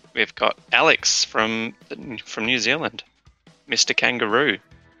 we've got Alex from New Zealand, Mr. Kangaroo.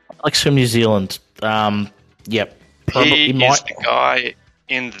 Alex from New Zealand. Yep. He is the guy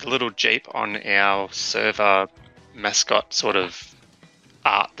in the little Jeep on our server mascot sort of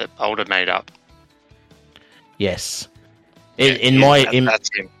art that Boulder made up. Yes. That's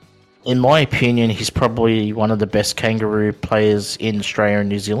him. In my opinion, he's probably one of the best kangaroo players in Australia and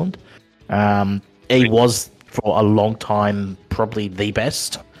New Zealand. He was for a long time probably the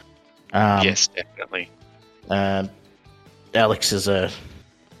best. Yes, definitely. Alex is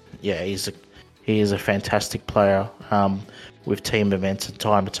he is a fantastic player with team events and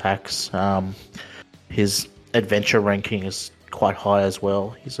time attacks. his adventure ranking is quite high as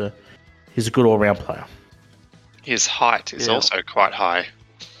well. He's a good all-round player. His height is also quite high.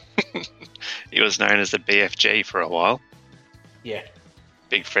 He was known as the BFG for a while. Yeah.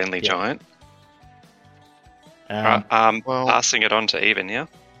 Big friendly giant. Um, Well- Passing it on to Eva now.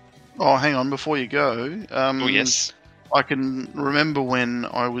 Oh, hang on, before you go. Oh, yes. I can remember when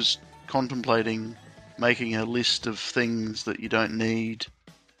I was contemplating making a list of things that you don't need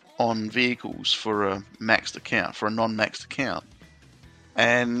on vehicles for a maxed account, for a non-maxed account.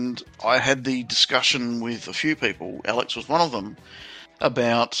 And I had the discussion with a few people, Alex was one of them,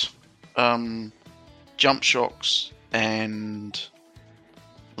 about jump shocks and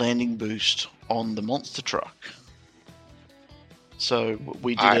landing boost on the monster truck. So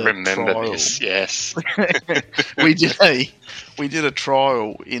we did I a remember trial. this, yes. we did a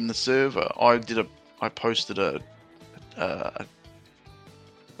trial in the server. I posted a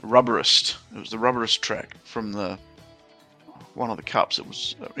rubberist. It was the rubberist track from one of the cups. It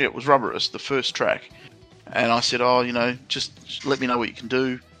was rubberist, the first track. And I said, just let me know what you can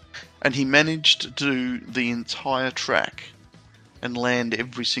do. And he managed to do the entire track and land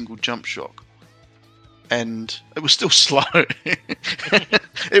every single jump shock. And it was still slow.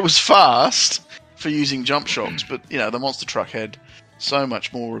 It was fast for using jump shocks, but the monster truck had so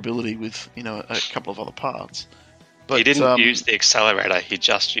much more ability with a couple of other parts. But he didn't use the accelerator. He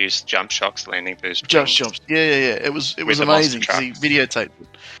just used jump shocks, landing boost. Just jumps. Yeah. It was amazing because he videotaped it.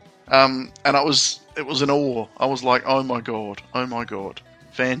 And it was an awe. I was like, oh my god,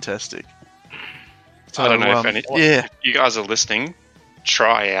 fantastic. So, I don't know if you guys are listening.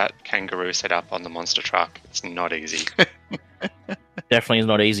 Try out kangaroo setup on the monster truck. It's not easy. Definitely is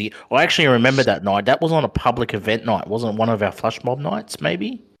not easy. I actually remember that night. That was on a public event night. Wasn't it one of our flash mob nights,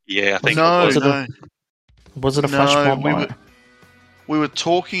 maybe? Yeah, I think no. Was it a flash mob night? We were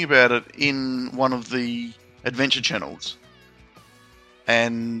talking about it in one of the adventure channels.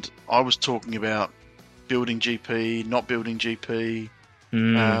 And I was talking about building GP, not building GP,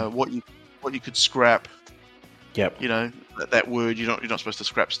 what you could scrap. Yep. That word, you're not supposed to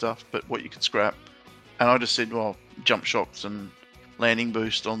scrap stuff, but what you could scrap. And I just said, well, jump shocks and landing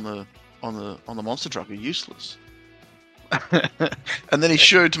boost on the monster truck are useless. And then he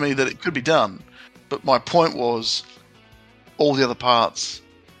showed to me that it could be done. But my point was, all the other parts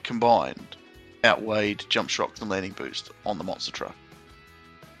combined outweighed jump shocks and landing boost on the monster truck.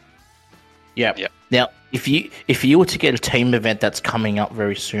 Yeah. Yep. Now, if you were to get a team event that's coming up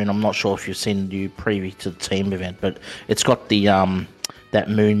very soon, I'm not sure if you've seen the preview to the team event, but it's got the that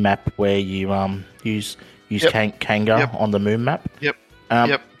moon map where you use Kanga on the moon map. Yep.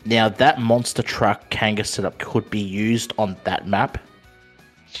 Now that monster truck Kanga setup could be used on that map.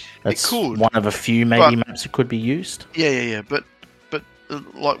 That's it could. One of a few maps it could be used. Yeah. But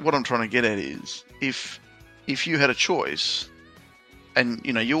like what I'm trying to get at is if you had a choice. And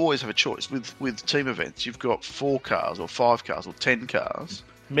you always have a choice with team events. You've got 4 cars or 5 cars or 10 cars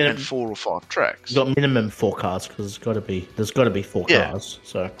and 4 or 5 tracks. You've got minimum 4 cars because there's got to be 4 cars.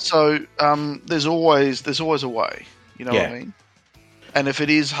 So there's always a way. You know what I mean? And if it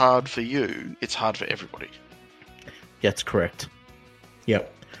is hard for you, it's hard for everybody. That's correct.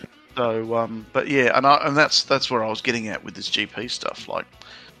 Yep. So but yeah, and that's where I was getting at with this GP stuff. Like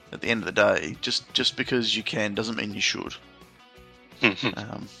at the end of the day, just because you can doesn't mean you should.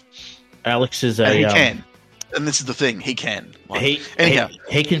 Alex is he can, and this is the thing, he can. He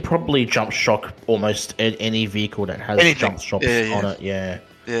can probably jump shock almost any vehicle that has jump shocks on it. Yeah.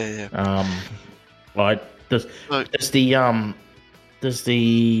 Right. Does the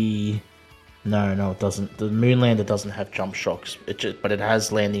no, it doesn't. The Moonlander doesn't have jump shocks, but it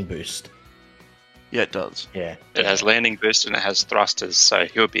has landing boost. Yeah, it does. Yeah, it has landing boost and it has thrusters, so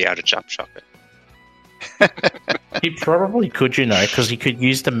he'll be able to jump shock it. He probably could, because he could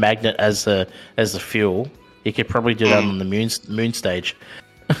use the magnet as the fuel. He could probably do that on the moon stage.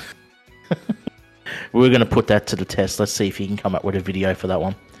 We're going to put that to the test. Let's see if he can come up with a video for that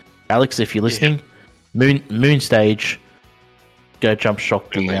one. Alex, if you're listening, moon stage, go jump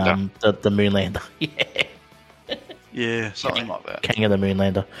shock the Moonlander. Yeah, something like that. King of the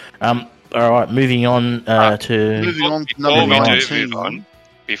Moonlander. All right, moving on to number 19.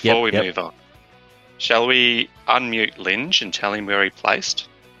 Before we move on. Shall we unmute Linge and tell him where he placed?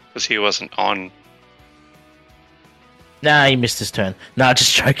 Because he wasn't on. Nah, he missed his turn. Nah,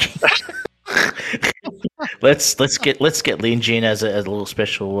 just joking. let's get Linge in as a little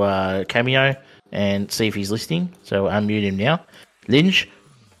special cameo and see if he's listening. So unmute him now. Linge.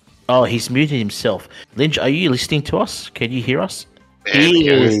 Oh, he's muted himself. Linge, are you listening to us? Can you hear us?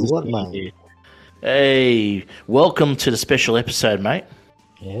 Hey, what, mate? Hey, welcome to the special episode, mate.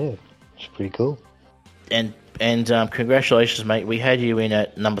 Yeah, it's pretty cool. congratulations, mate. We had you in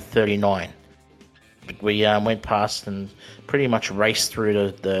at number 39. We went past and pretty much raced through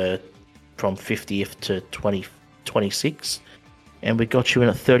the from 50th to 26, and we got you in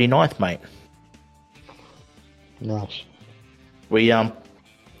at 39th, mate. Nice. We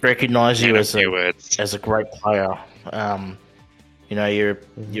recognise you as a great player. You're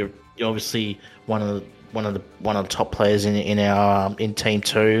obviously one of the top players in our in Team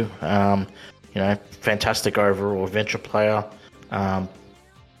 2. Fantastic overall adventure player. Time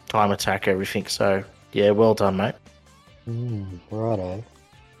attack, everything. So yeah, well done, mate. Righto.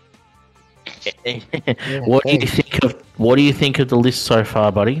 What do you think of the list so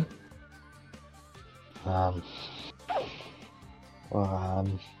far, buddy?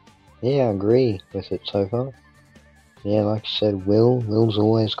 Yeah, I agree with it so far. Yeah, like I said, Will's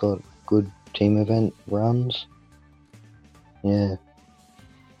always got good team event runs. Yeah.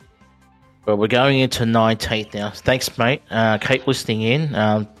 Well, we're going into 19th now. Thanks, mate. Keep listening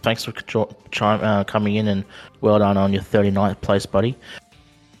in. Thanks for coming in, and well done on your 39th place, buddy.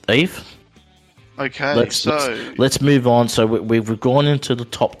 Eve? Okay, let's move on. So we've gone into the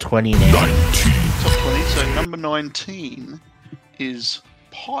top 20 now. Top 20. So number 19 is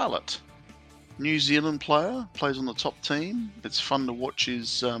Pilot. New Zealand player, plays on the top team. It's fun to watch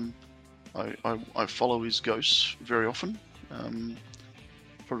his... I follow his ghosts very often.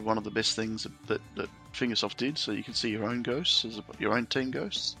 Probably one of the best things that Fingersoft did, so you can see your own ghosts, your own team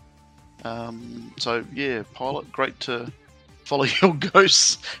ghosts. So yeah, Pilot, great to follow your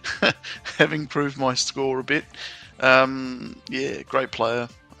ghosts, having improved my score a bit. Yeah, great player,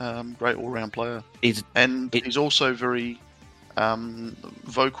 great all-round player. He's also very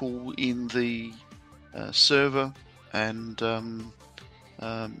vocal in the server, and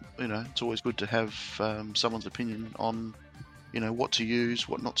it's always good to have someone's opinion on what to use,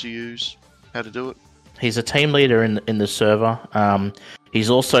 what not to use, how to do it. He's a team leader in the server. He's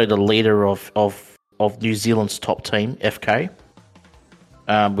also the leader of New Zealand's top team, FK,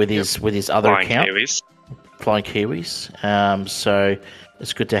 with his other account, Flying Kiwis. So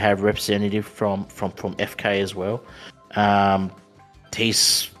it's good to have representative from FK as well.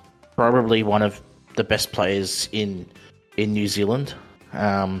 He's probably one of the best players in New Zealand.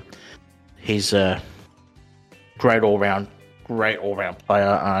 He's a great all-round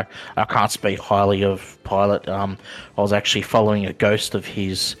player. I can't speak highly of Pilot. I was actually following a ghost of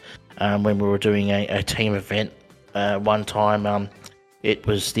his when we were doing a team event one time. It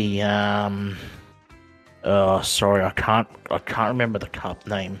was the sorry, I can't remember the cup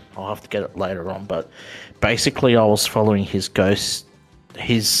name. I'll have to get it later on. But basically, I was following his ghost,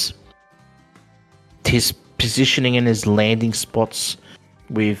 his positioning and his landing spots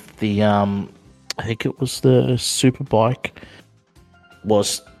with the I think it was the Superbike,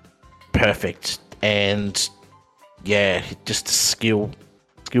 was perfect. And yeah, just the skill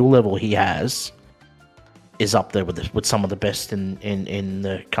level he has is up there with some of the best in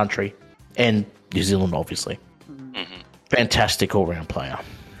the country and New Zealand, obviously. Mm-hmm. Fantastic all-round player.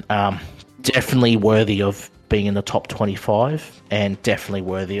 Definitely worthy of being in the top 25, and definitely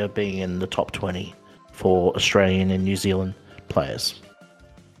worthy of being in the top 20 for Australian and New Zealand players.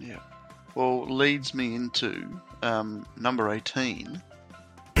 Yeah. Well, leads me into number 18.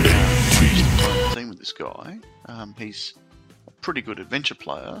 Team with this guy. He's a pretty good adventure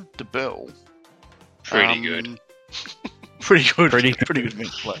player. DeBell. Pretty good. Pretty good adventure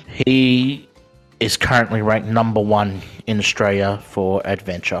player. He is currently ranked number 1 in Australia for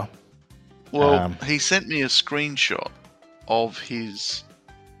adventure. Well, he sent me a screenshot of his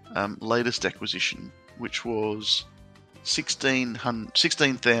latest acquisition, which was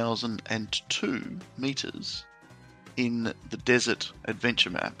 16,002 meters in the desert adventure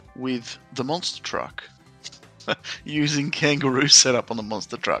map with the monster truck, using kangaroo setup on the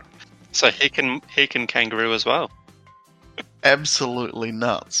monster truck. So he can kangaroo as well. Absolutely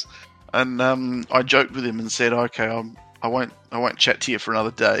nuts. And I joked with him and said, "Okay, I won't chat to you for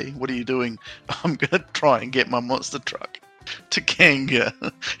another day. What are you doing?" "I'm going to try and get my monster truck to Kanga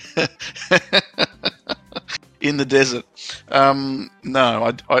in the desert."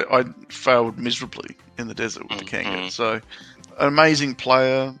 No, I failed miserably in the desert with the Kanga. So, an amazing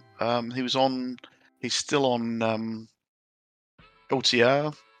player. He's still on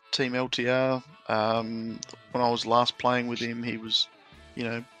LTR, Team LTR. When I was last playing with him, he was,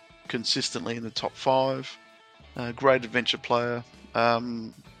 consistently in the top 5. Great adventure player,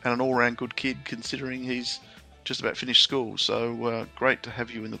 and an all-round good kid, considering he's just about finished school. So great to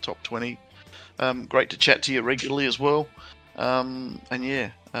have you in the top 20. Great to chat to you regularly as well. Congrats,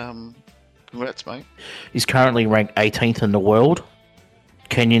 mate. He's currently ranked 18th in the world.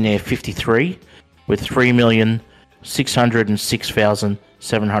 Kenyan Air 53, with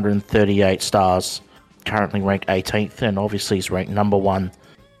 3,606,738 stars. Currently ranked 18th, and obviously is ranked number 1,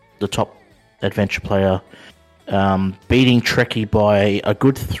 the top adventure player, beating Trekkie by a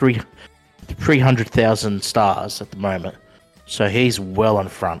good 300,000 stars at the moment. So he's well in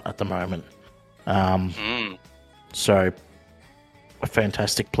front at the moment. So a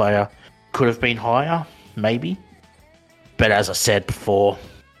fantastic player. Could have been higher, maybe. But as I said before,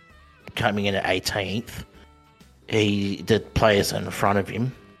 coming in at 18th, the players in front of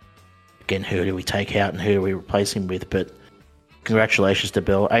him. Again, who do we take out and who do we replace him with? But congratulations to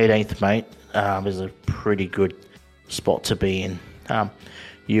Bill. 18th, mate, is a pretty good spot to be in.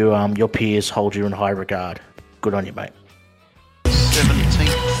 Your peers hold you in high regard. Good on you, mate.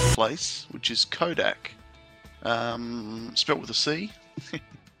 17th place, which is Kodak. Spelt with a C.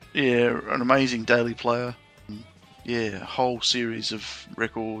 Yeah, an amazing daily player. Yeah, a whole series of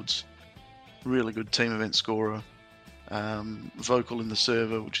records. Really good team event scorer. Vocal in the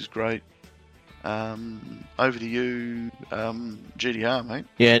server, which is great. Over to you, GTR, mate.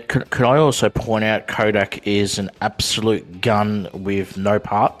 Yeah, could I also point out Kodak is an absolute gun with no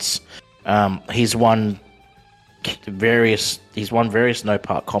parts. He's won various no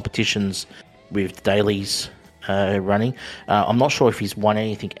part competitions with dailies running. I'm not sure if he's won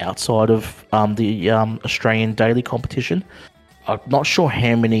anything outside of the Australian daily competition. I'm not sure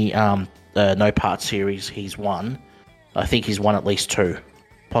how many no part series he's won. I think he's won at least 2,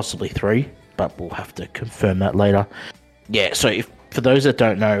 possibly 3, but we'll have to confirm that later. Yeah, so for those that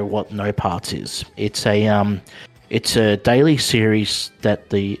don't know what no parts is, it's a daily series that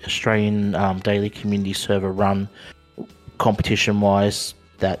the Australian daily community server run competition-wise.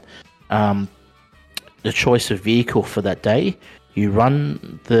 That the choice of vehicle for that day, you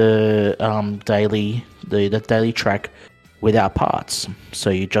run the daily track without parts, so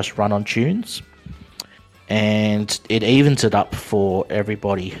you just run on tunes. And it evens it up for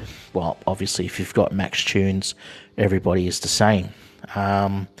everybody. Well, obviously, if you've got max tunes, everybody is the same.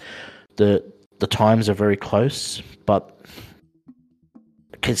 The times are very close, but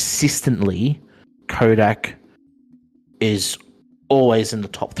consistently, Kodak is always in the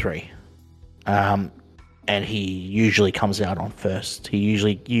top 3. And he usually comes out on first. He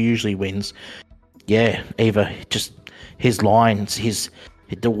usually wins. Yeah, Eva, just his lines,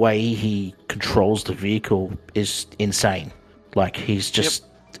 the way he controls the vehicle is insane. Like, he's just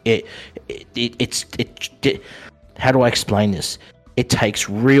how do I explain this? It takes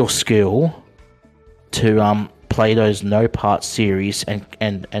real skill to play those no part series and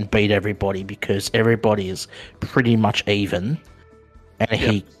beat everybody, because everybody is pretty much even, and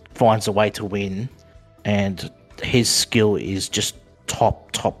he finds a way to win, and his skill is just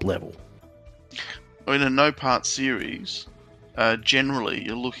top level. In a no part series, generally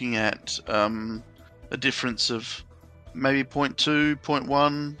you're looking at a difference of maybe 0.2,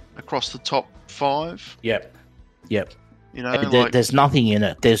 0.1 across the top 5. Yep. You know, there's nothing in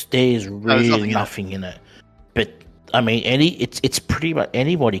it. There's really nothing in it. But I mean, it's pretty much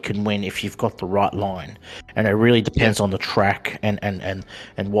anybody can win if you've got the right line, and it really depends on the track and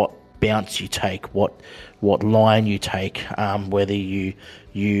what bounce you take, what line you take, whether you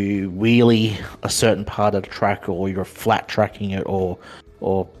wheelie a certain part of the track or you're flat tracking it, or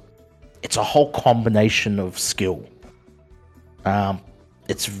it's a whole combination of skill.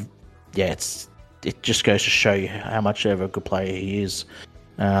 It just goes to show you how much of a good player he is.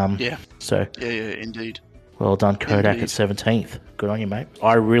 So indeed. Well done, Kodak, Indeed. at 17th. Good on you, mate.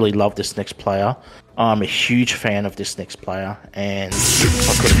 I really love this next player. I'm a huge fan of this next player, and if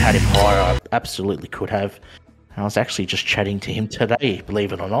I could have had him higher, I absolutely could have. I was actually just chatting to him today,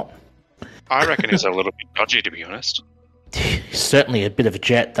 believe it or not. I reckon he's a little bit dodgy, to be honest. He's certainly a bit of a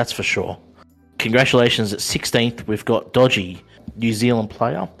jet, that's for sure. Congratulations, at 16th, we've got Dodgy, New Zealand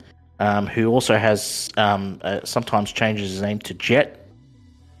player, who also has sometimes changes his name to Jet.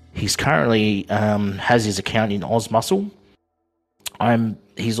 He's currently has his account in OzMuscle. I'm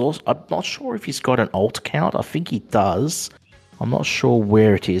not sure if he's got an alt account. I think he does. I'm not sure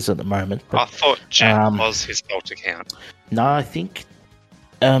where it is at the moment. But, I thought Jet was his alt account. No, I think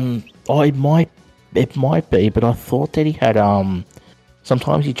it might be, but I thought that he had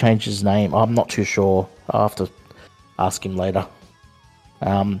sometimes he changed his name. I'm not too sure. I'll have to ask him later.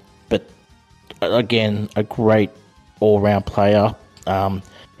 But again, a great all-round player.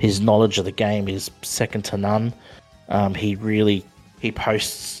 His knowledge of the game is second to none. He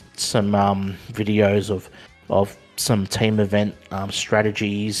posts some videos of some team event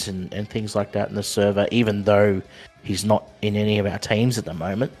strategies and things like that in the server, even though he's not in any of our teams at the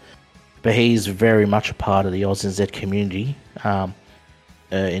moment. But he's very much a part of the AUSNZ community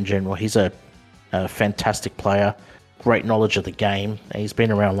in general. He's a A fantastic player, great knowledge of the game. He's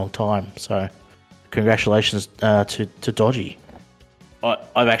been around a long time, so congratulations to Dodgy.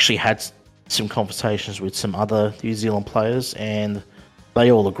 I've actually had some conversations with some other New Zealand players, and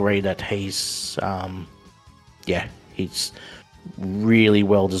they all agree that he's really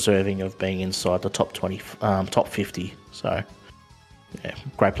well deserving of being inside the top 20, top 50. So, yeah,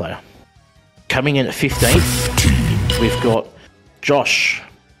 great player. Coming in at 15th, we've got Josh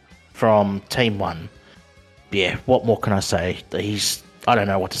from Team 1. Yeah, what more can I say? I don't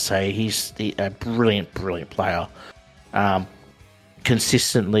know what to say. He's a brilliant player.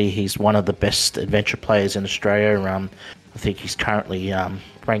 Consistently, he's one of the best adventure players in Australia. I think he's currently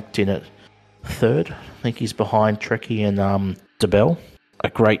ranked in at 3rd. I think he's behind Trekkie and DeBell. A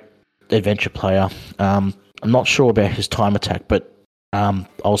great adventure player. I'm not sure about his time attack, but I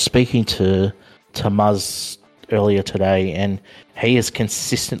was speaking to Muzz earlier today, and he is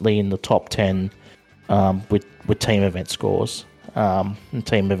consistently in the top 10 with team event scores and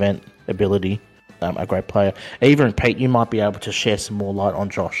team event ability. A great player. Eva and Pete, you might be able to share some more light on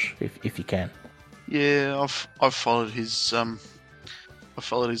Josh if you can. Yeah, I've followed his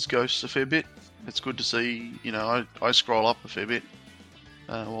ghosts a fair bit. It's good to see. I scroll up a fair bit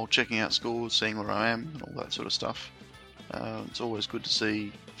while checking out scores, seeing where I am, and all that sort of stuff. It's always good to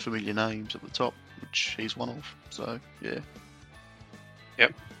see familiar names at the top, which he's one of. So yeah.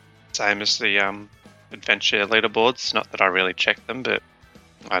 Yep. Same as the adventure leaderboards. Not that I really check them, but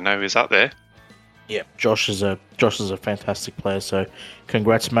I know he's up there. Yeah, Josh is a fantastic player. So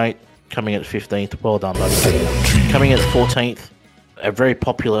congrats, mate. Coming at 15th, well done, buddy. Coming at 14th, a very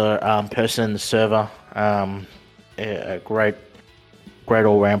popular person in the server, a great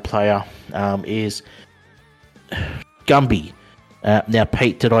all-round player, is Gumby. Now,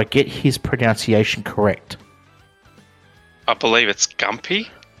 Pete, did I get his pronunciation correct? I believe it's Gumpy.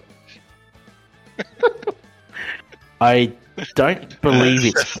 I don't believe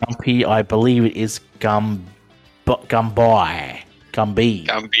it's Gumpy. I believe it is Gumby.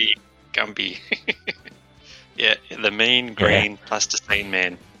 Gumby. Yeah, the mean green plasticine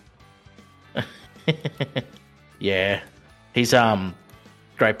man. Yeah, he's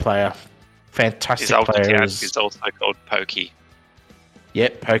great player, fantastic his player. He's also called Pokey.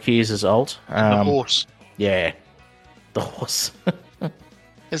 Yep, Pokey is his alt. The horse. Yeah, the horse.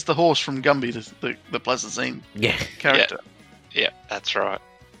 It's the horse from Gumby, the plasticine character. Yeah, that's right.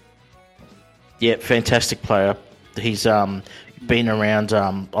 Yeah, fantastic player. He's been around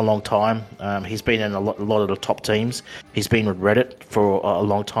a long time. He's been in a lot of the top teams. He's been with Reddit for a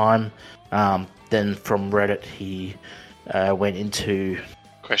long time. Then from Reddit, he went into...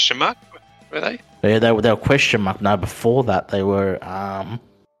 Question mark? Were they? Yeah, they were question mark. No, before that, they were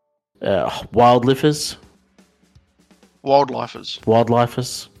Wildlifers.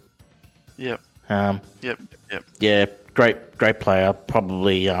 Wildlifers. Yep. Yep. Yeah, great player.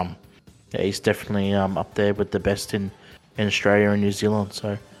 Probably, he's definitely up there with the best in Australia and New Zealand.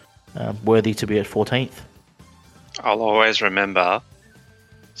 So, worthy to be at 14th. I'll always remember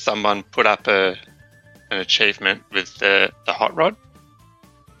someone put up an achievement with the hot rod,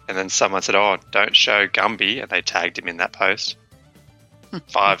 and then someone said, "Oh, don't show Gumby," and they tagged him in that post.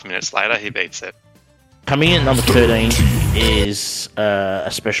 5 minutes later, he beats it. Coming in number 13 is a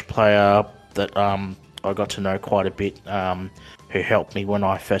special player that I got to know quite a bit, who helped me when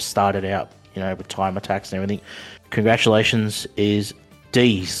I first started out, with time attacks and everything. Congratulations, is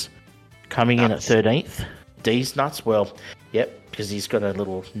Deez. Coming in at 13th. Deez Nuts, well, yep, because he's got a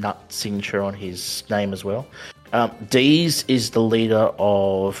little nut signature on his name as well. Deez is the leader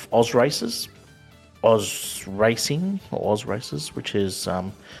of Oz Races, which is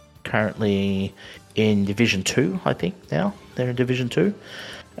currently in Division 2, I think, now. They're in Division 2.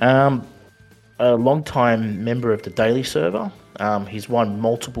 A long-time member of the daily server. He's won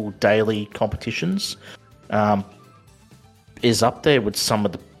multiple daily competitions. Is up there with some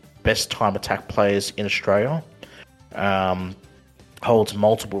of the best time attack players in Australia. Holds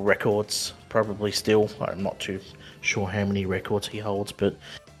multiple records, probably still. I'm not too sure how many records he holds, but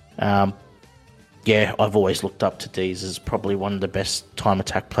yeah, I've always looked up to Deez as probably one of the best time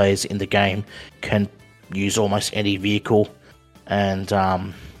attack players in the game. Can use almost any vehicle, and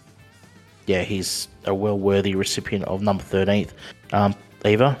yeah, he's a well-worthy recipient of number 13th.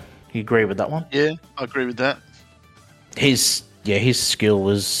 Eva, you agree with that one? Yeah, I agree with that. His skill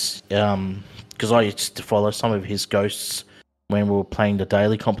was, because I used to follow some of his ghosts when we were playing the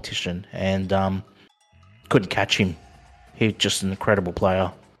daily competition, and couldn't catch him. He's just an incredible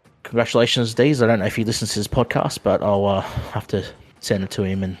player. Congratulations, Deez. I don't know if he listens to his podcast, but I'll have to send it to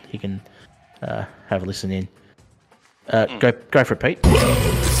him and he can have a listen in. Go for it, Pete.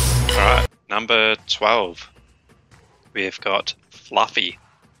 Alright, number 12, we've got Fluffy.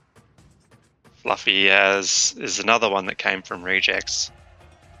 Fluffy is another one that came from Rejects,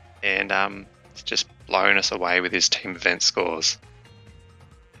 and he's just blown us away with his team event scores.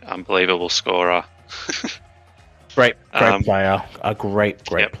 Unbelievable scorer. Great player. A great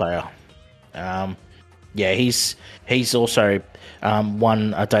player. Yeah, he's also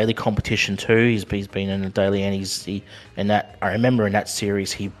won a daily competition too. He's been in a daily, and I remember in that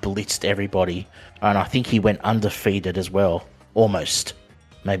series he blitzed everybody, and I think he went undefeated as well, almost.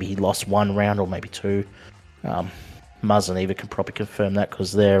 Maybe he lost one round or maybe two. Muzz and Eva can probably confirm that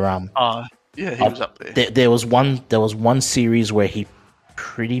because they're yeah, he was up there. There was one series where he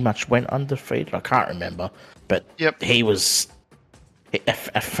pretty much went undefeated. I can't remember, but he was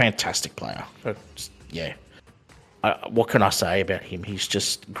a fantastic player. Yeah. What can I say about him? He's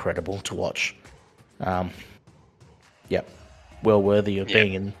just incredible to watch. Well worthy of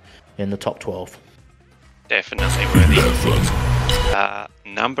being in the top 12. Definitely worthy.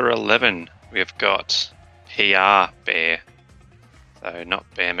 Number 11, we've got PR Bear. So not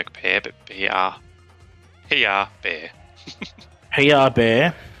Bear McPear, but PR Bear. PR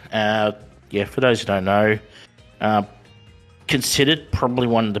Bear, for those who don't know, considered probably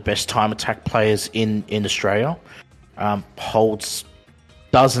one of the best time attack players in Australia. Holds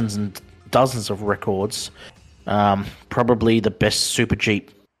dozens and dozens of records. Probably the best Super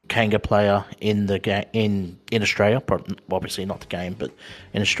Jeep Kanga player in the game in Australia. Obviously not the game, but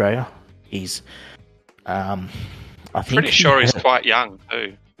in Australia, he's. I think pretty sure he's quite young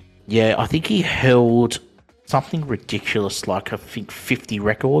too. Yeah, I think he held something ridiculous, like I think 50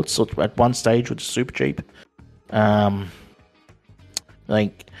 records at one stage with the Super Jeep. I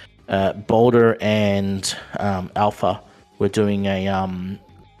think Boulder and Alpha were doing a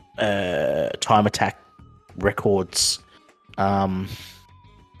time attack records stats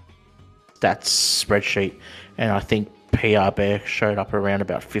spreadsheet, and I think PR Bear showed up around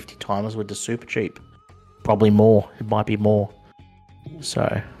about 50 times with the Super Jeep. Probably more. It might be more.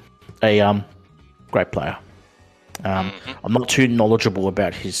 So, a great player. I'm not too knowledgeable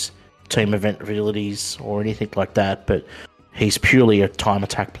about his team event abilities or anything like that, but he's purely a time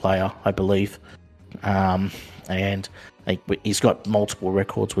attack player, I believe. And he's got multiple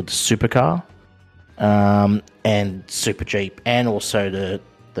records with the supercar, and Super Jeep, and also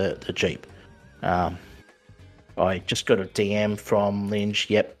the Jeep. I just got a DM from Lynch.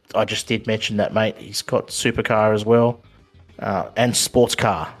 Yep, I just did mention that, mate. He's got supercar as well, and sports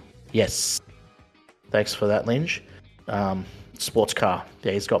car. Yes, thanks for that, Lynch. Sports car.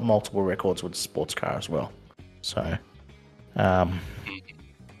 Yeah, he's got multiple records with sports car as well. So,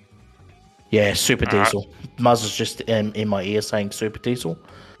 yeah, Super Diesel. Muzz is just in my ear saying Super Diesel.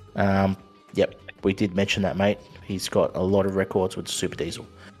 Yep, we did mention that, mate. He's got a lot of records with Super Diesel.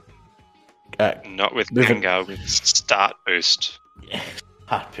 Not with Kanga, with Start Boost. Yeah,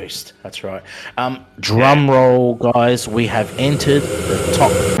 Start Boost, that's right. Drum roll, guys. We have entered the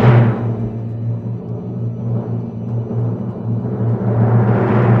top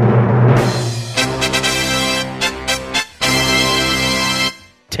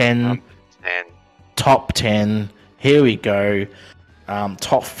 10. Top 10. Here we go.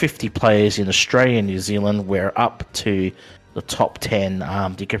 Top 50 players in Australia and New Zealand. We're up to the top 10.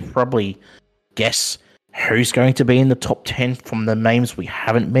 You can probably guess who's going to be in the top 10 from the names we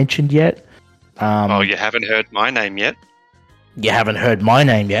haven't mentioned yet. You haven't heard my name yet? You haven't heard my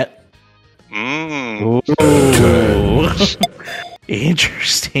name yet? Ooh.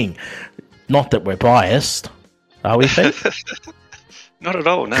 Interesting. Not that we're biased, are we, Pete? Not at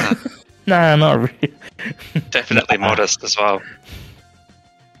all, nah. No, not really. Definitely modest as well.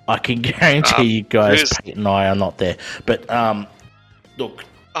 I can guarantee you guys, Pete and I are not there. But, look.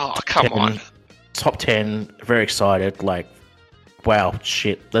 Oh, come on. Top 10, very excited. Like, wow,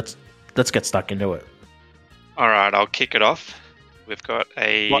 shit. Let's get stuck into it. All right, I'll kick it off. We've got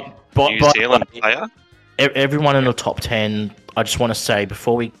a New Zealand player. Everyone in the top 10, I just want to say,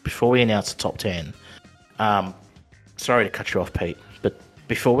 before we announce the top 10, sorry to cut you off, Pete, but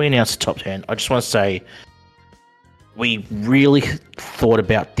before we announce the top 10, I just want to say we really thought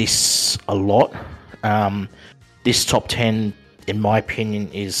about this a lot. This top 10, in my opinion,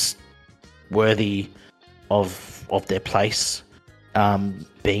 is worthy of their place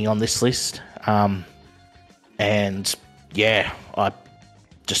being on this list. And yeah,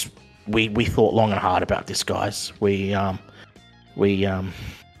 we thought long and hard about this, guys. We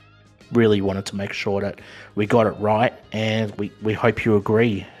really wanted to make sure that we got it right, and we hope you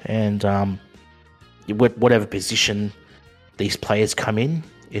agree. And whatever position these players come in,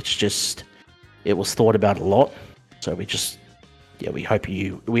 it was thought about a lot. So we just yeah, we hope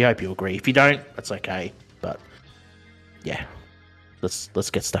you agree. If you don't, that's okay. But yeah, let's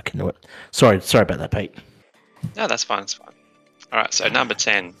get stuck into it. Sorry about that, Pete. No, that's fine. It's fine. All right. So number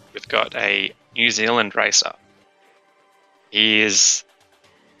 10, we've got a New Zealand racer. He is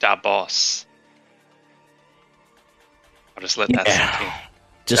Da Boss. I'll just let that sink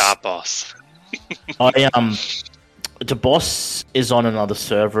in. Da Boss. The boss is on another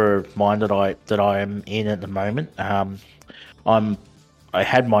server of mine that I am in at the moment. I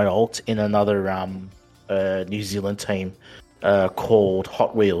had my alt in another New Zealand team called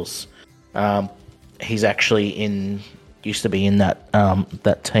Hot Wheels. He's actually used to be in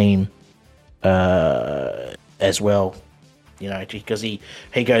that team as well. You know, because he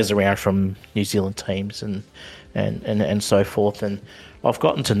goes around from New Zealand teams and so forth. And I've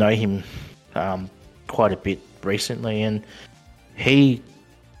gotten to know him quite a bit recently, and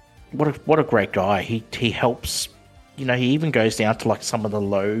what a great guy. He helps. You know, he even goes down to like some of the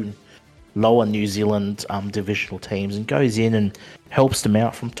lower New Zealand divisional teams and goes in and helps them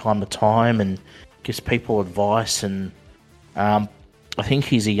out from time to time and gives people advice. And I think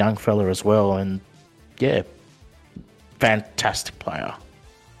he's a young fella as well, and yeah, fantastic player.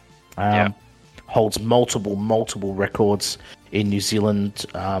 Holds multiple records in New Zealand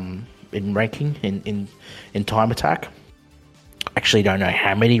in ranking in time attack. Actually, don't know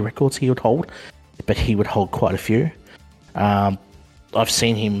how many records he would hold, but he would hold quite a few. I've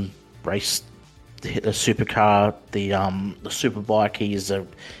seen him race the supercar, the superbike. He is a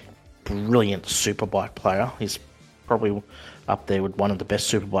brilliant superbike player. He's probably up there with one of the best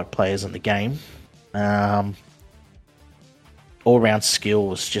superbike players in the game. All-round skill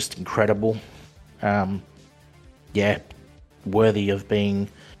was just incredible. Worthy of being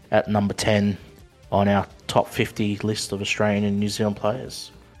at number 10 on our top 50 list of Australian and New Zealand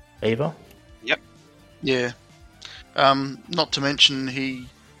players. Eva? Yep. Yeah. Not to mention he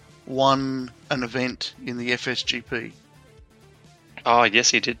won an event in the FSGP. Oh, yes,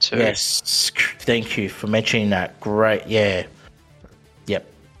 he did too. Yes. Thank you for mentioning that. Great. Yeah. Yep.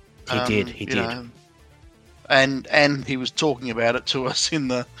 He did. Know, and he was talking about it to us in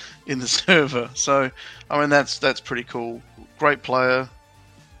the server. So, I mean, that's pretty cool. Great player.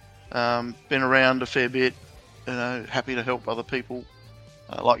 Been around a fair bit. You know, happy to help other people.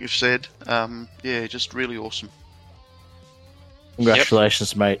 Like you've said. Just really awesome.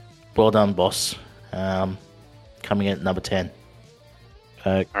 Congratulations, mate. Well done, boss. Coming in at number 10.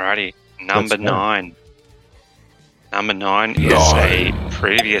 Alrighty, number 9. Number 9 is a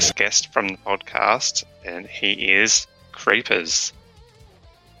previous guest from the podcast, and he is Creepers.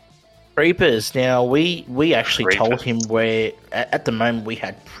 Now, we actually told him where, at the moment, we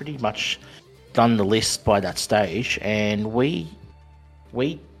had pretty much done the list by that stage, and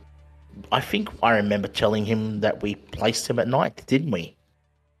I think I remember telling him that we placed him at 9th, didn't we?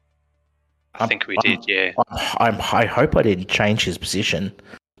 I think we did, yeah. I hope I didn't change his position.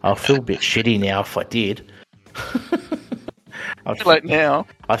 I'll feel a bit shitty now if I did. Late now.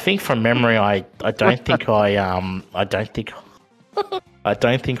 I think from memory, I don't think I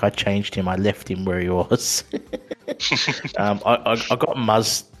don't think I changed him. I left him where he was. I got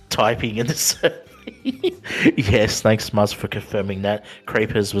Muzz typing in the survey. Yes, thanks Muzz for confirming that.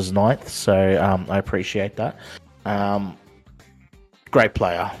 Creepers was 9th, so I appreciate that. Great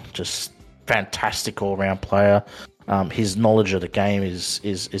player, just fantastic all-round player. His knowledge of the game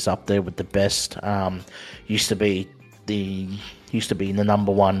is up there with the best. Used to be the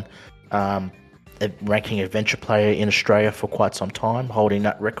number one ranking adventure player in Australia for quite some time, holding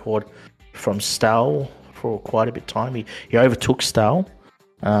that record from Stahl for quite a bit of time. He overtook Stahl,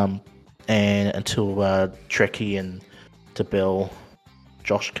 and until Trekkie and Tabell,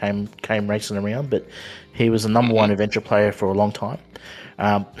 Josh came racing around, but he was the number one adventure player for a long time.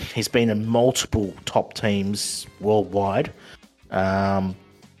 He's been in multiple top teams worldwide.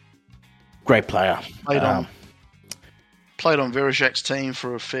 Great player. Played on Vereshak's team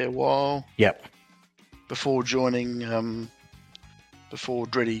for a fair while. Yep. Before joining, before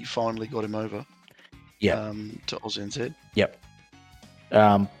Dreddy finally got him over. Yeah. To AUSNZ. Yep.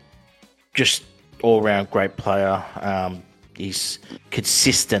 Just all round great player. He's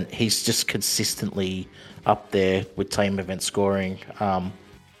consistent. He's just consistently up there with team event scoring,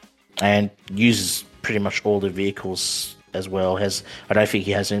 and uses pretty much all the vehicles as well. I don't think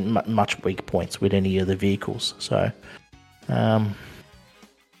he has much weak points with any of the vehicles. So,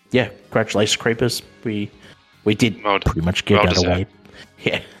 congratulations, Creepers. We did pretty much get that away.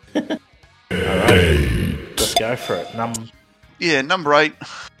 Yeah. All right. Let's go for it. Number 8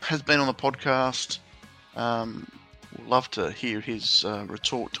 has been on the podcast. We'd love to hear his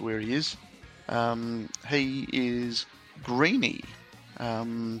retort to where he is. He is Greenie,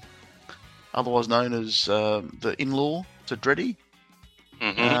 otherwise known as the in-law to Dreddy.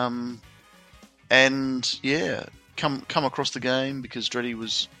 Mm-hmm. And yeah, come across the game because Dreddy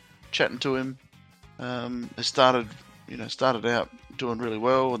was chatting to him. Has started out doing really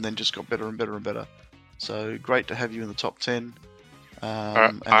well, and then just got better and better and better. So great to have you in the top 10.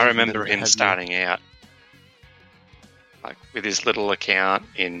 I remember him starting out like with his little account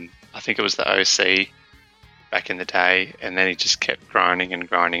in, I think it was the OC back in the day, and then he just kept grinding and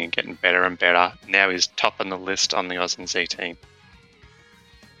getting better and better. Now he's top on the list on the AUSNZ team.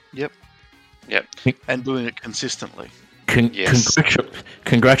 Yep. And doing it consistently. Yes.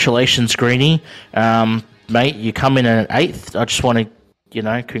 Congratulations, Greenie. Mate, you come in at 8th. I just want to,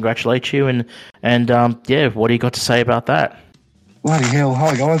 congratulate you. And what do you got to say about that? Bloody hell.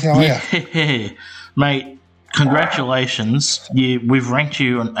 Hi, guys. How are you? Mate, congratulations. We've ranked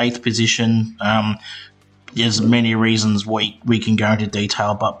you on 8th position. There's many reasons we can go into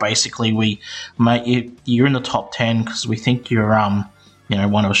detail, but basically, you're in the top 10 because we think you're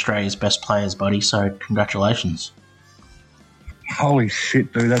one of Australia's best players, buddy. So congratulations. Holy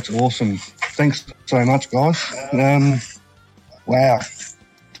shit, dude. That's awesome. Thanks so much, guys. Wow.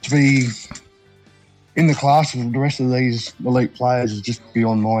 To be in the class with the rest of these elite players is just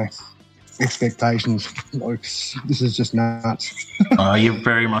beyond my expectations. Like, this is just nuts. You're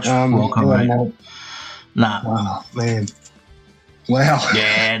very much welcome, mate. Nah. Oh, man. Wow.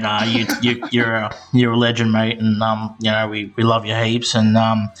 Yeah, no, you're a legend, mate, and we love you heaps, and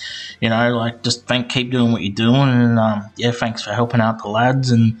just keep doing what you're doing, and thanks for helping out the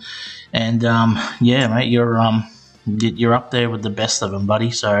lads, and mate, you're up there with the best of them,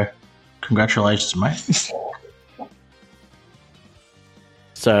 buddy. So congratulations, mate.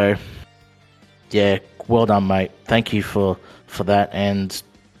 So yeah, well done, mate. Thank you for that, and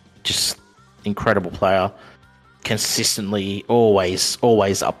just incredible player. Consistently, always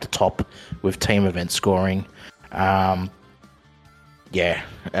up the top with team event scoring. Great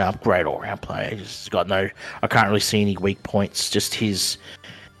all-round player. He's got I can't really see any weak points. Just his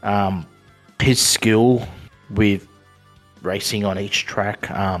skill with racing on each track.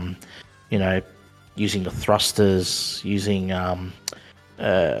 Using the thrusters, using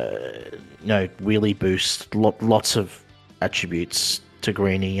wheelie boost. Lots of attributes to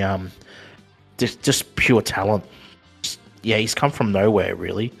Greenie. Just pure talent. He's come from nowhere,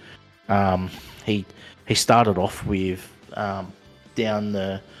 really. He started off with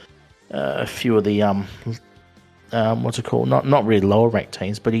down a few of the what's it called? Not really lower ranked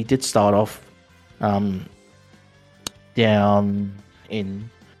teams, but he did start off down in.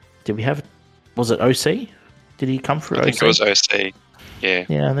 Did we have? Was it OC? Did he come through? I think it was OC. Yeah.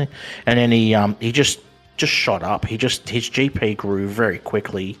 Yeah, and then he just shot up. His GP grew very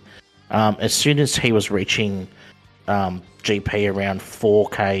quickly. As soon as he was reaching GP around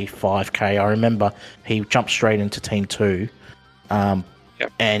 4K, 5K, I remember he jumped straight into Team 2 and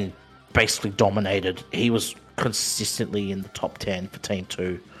basically dominated. He was consistently in the top 10 for Team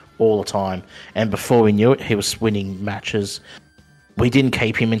 2 all the time. And before we knew it, he was winning matches. We didn't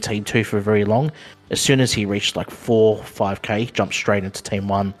keep him in Team 2 for very long. As soon as he reached like 4, 5K, jumped straight into Team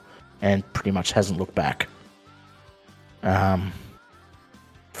 1 and pretty much hasn't looked back.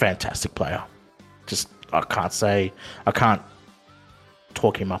 Fantastic player. Just I can't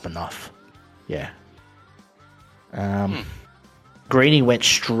talk him up enough. Yeah. Greenie went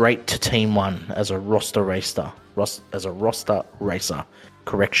straight to Team 1 as a roster racer.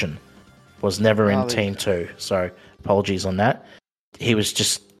 Correction. Was never in Team 2. So apologies on that. He was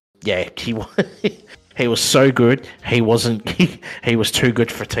just he was so good. He wasn't. He was too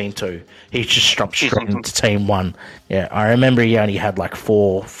good for Team 2. He just jumped straight into Team 1. Yeah, I remember he only had like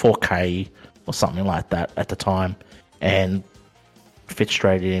 4K or something like that at the time, and fit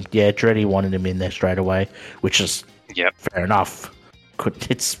straight in. Yeah, Dreddy wanted him in there straight away, which is fair enough.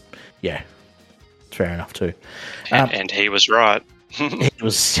 It's fair enough too. And he was right.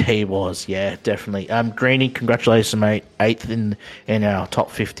 He was, yeah, definitely. Greenie, congratulations, mate. 8th in our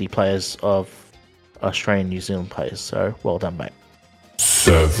top 50 players of Australian New Zealand players. So well done, mate.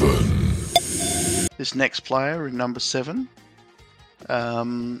 7. This next player in number 7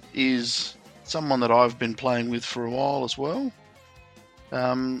 is someone that I've been playing with for a while as well.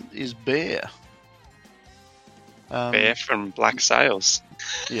 Is Bear. Bear from Black Sails.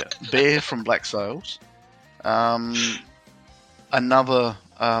 Yeah, Bear from Black Sails. Another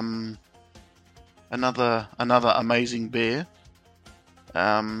amazing bear,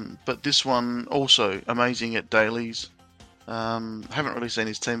 but this one also amazing at dailies. Haven't really seen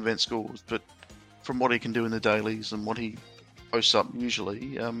his team event scores, but from what he can do in the dailies and what he posts up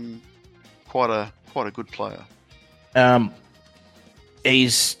usually, quite a good player.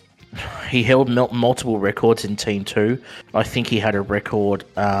 He held multiple records in Team 2. I think he had a record.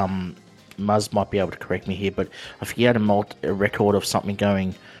 Muzz might be able to correct me here, but I think he had a record of something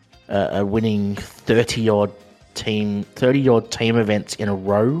going, winning 30-odd team events in a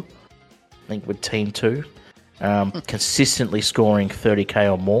row. I think with Team 2, consistently scoring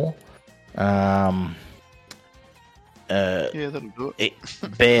 30k or more. Yeah, that'll do it.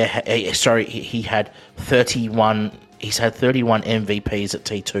 He had 31. He's had 31 MVPs at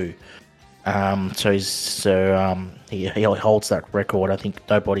T2. He holds that record. I think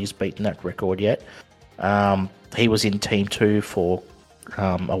nobody's beaten that record yet. He was in Team 2 for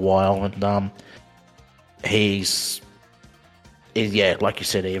a while, and he's like you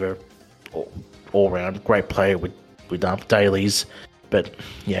said, Eva, all round great player with dailies, but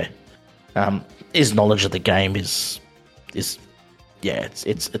his knowledge of the game is it's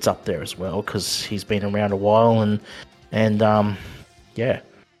up there as well because he's been around a while and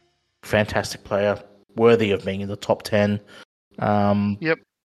fantastic player, worthy of being in the top 10. Yep.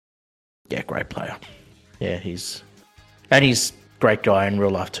 Yeah, great player. Yeah, he's a great guy in real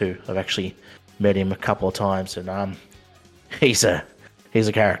life too. I've actually met him a couple of times, and he's a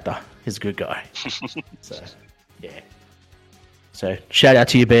character. He's a good guy. So yeah. So shout out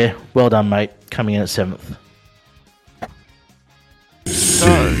to you, Bear. Well done, mate. Coming in at 7th. So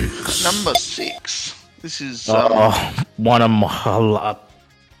number 6. This is one of my.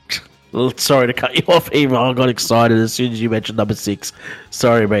 Sorry to cut you off, Eva. I got excited as soon as you mentioned number 6.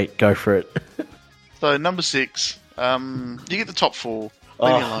 Sorry, mate. Go for it. So number 6. You get the top 4.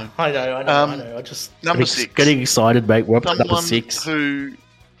 Leave me alone. I know. I just number 6. Getting excited, mate. We're up to number 6. Who,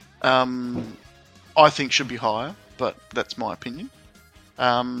 I think should be higher, but that's my opinion.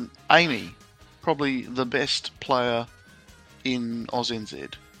 Amy, probably the best player in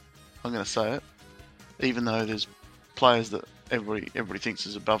AUSNZ. I'm going to say it, even though there's players that everybody thinks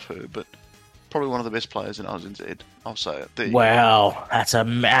is above her, but probably one of the best players in AUSNZ. I'll say it. Wow,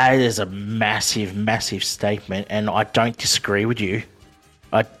 that is a massive statement, and I don't disagree with you.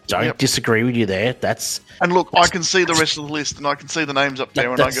 I don't disagree with you there. And look, I can see the rest of the list, and I can see the names up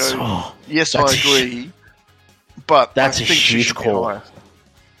there, and I go, yes, I agree. But that's I a think huge call. Higher.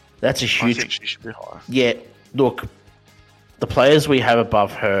 That's a huge. I think she should be higher. Yeah, look, the players we have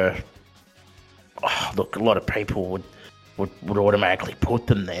above her. Look, a lot of people would automatically put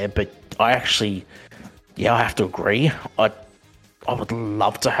them there, but I actually, I have to agree. I would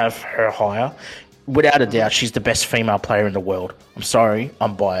love to have her higher. Without a doubt, she's the best female player in the world. I'm sorry,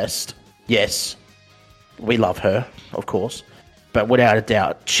 I'm biased. Yes, we love her, of course, but without a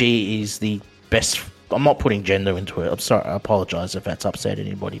doubt, she is the best. I'm not putting gender into it. I'm sorry. I apologize if that's upset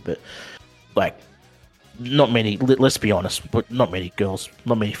anybody, but not many. Let's be honest, but not many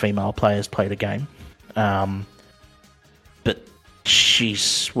female players play the game. But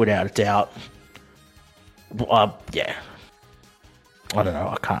she's without a doubt. I don't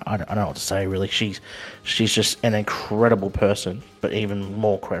know. I don't know what to say really. She's just an incredible person, but even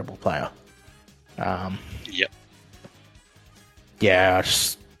more credible player. Yep. Yeah, I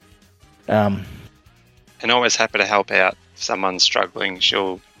just. And always happy to help out if someone's struggling.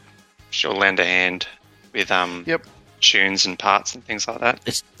 She'll lend a hand with tunes and parts and things like that.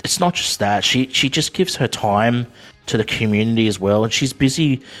 It's not just that. She just gives her time to the community as well, and she's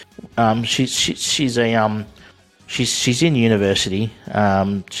busy. She's in university.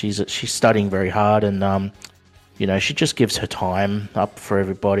 She's studying very hard, and she just gives her time up for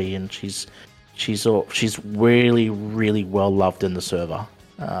everybody, and she's really, really well loved in the server.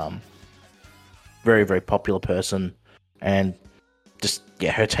 Very, very popular person, and just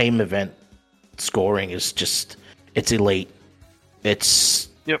her team event scoring is just it's elite. It's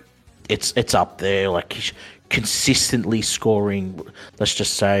up there, like consistently scoring. Let's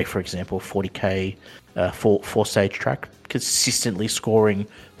just say, for example, 40k, 4-stage track, consistently scoring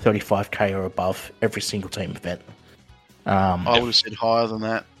 35k or above every single team event. I would have said higher than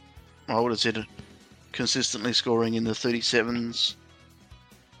that. I would have said consistently scoring in the 37s.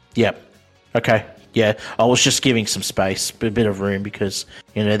 Yep. Okay. Yeah, I was just giving some space, a bit of room, because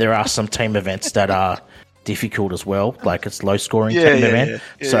there are some team events that are difficult as well. Like it's low scoring team event.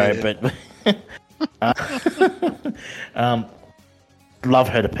 But love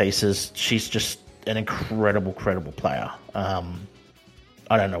her to pieces. She's just an incredible player. I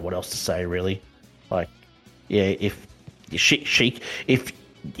don't know what else to say really. Like, if she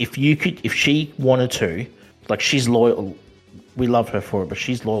wanted to, like, she's loyal. We love her for it, but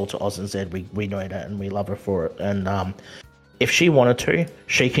she's loyal to AUSNZ. We know that, and we love her for it. And if she wanted to,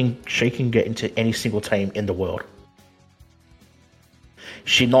 she can get into any single team in the world.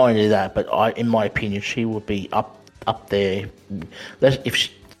 She not only that, but in my opinion, she would be up up there.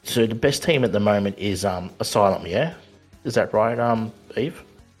 So the best team at the moment is Asylum. Yeah, is that right, Eve?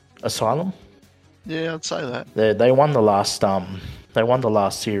 Asylum. Yeah, I'd say that. They won the last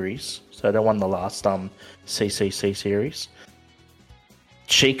series. So they won the last CCC series.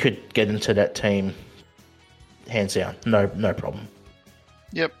 She could get into that team hands down. No problem.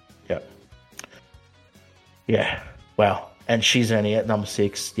 Yep. Yeah. Wow. And she's only at number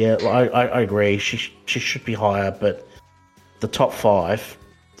 6. Yeah, I agree. She should be higher, but the top 5,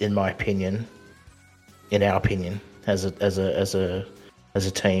 in my opinion, in our opinion, as a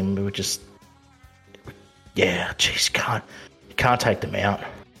team, we were just can't take them out.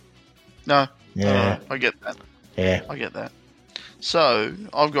 No. Yeah. I get that. Yeah. I get that. So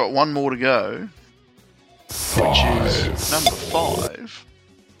I've got one more to go, which is number 5,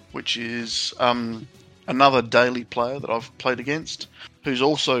 which is another daily player that I've played against, who's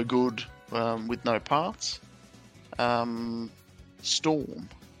also good with no parts. Storm.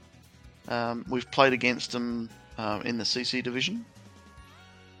 We've played against him in the CC division.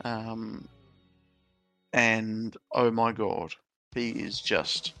 And oh my god, he is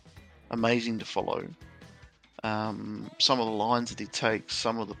just amazing to follow. Some of the lines that he takes,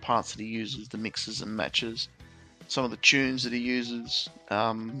 some of the parts that he uses, the mixes and matches, some of the tunes that he uses,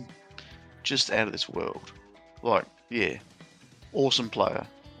 just out of this world. Like, yeah, awesome player,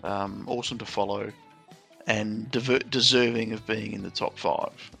 awesome to follow, and deserving of being in the top 5,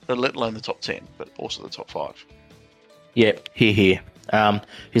 let alone the top 10, but also the top 5. Yep, here.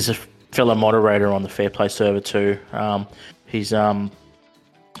 He's a fellow moderator on the Fair Play server too. His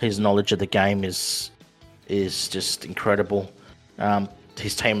knowledge of the game is just incredible.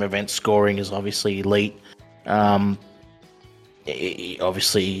 His team event scoring is obviously elite.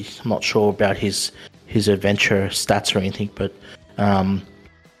 Obviously, I'm not sure about his adventure stats or anything, but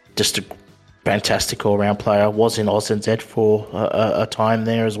just a fantastic all-round player. Was in AUSNZ for a time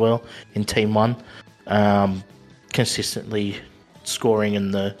there as well in Team 1. Consistently scoring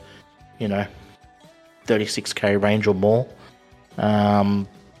in the 36k range or more.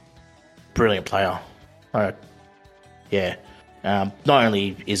 Brilliant player. Not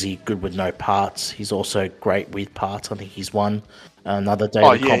only is he good with no parts, he's also great with parts. I think he's won another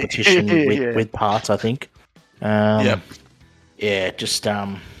daily competition with parts, I think. Just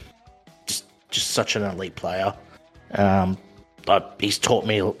such an elite player. He's taught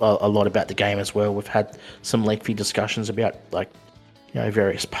me a lot about the game as well. We've had some lengthy discussions about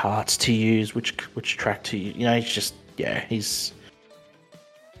various parts to use, which track to use. He's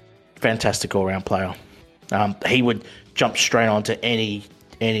fantastic all round player. He would jump straight onto any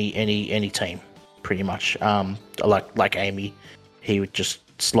team, pretty much. Like Amy, he would just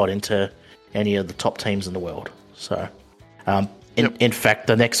slot into any of the top teams in the world. So, in fact,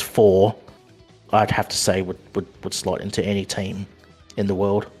 the next 4, I'd have to say would slot into any team in the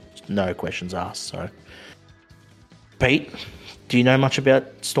world, no questions asked. So, Pete, do you know much about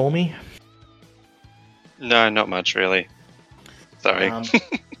Stormy? No, not much really. Sorry.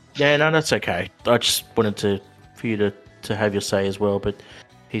 Yeah, no, that's okay. I just wanted for you to have your say as well. But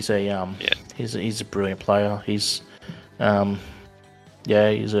he's a he's a brilliant player. His knowledge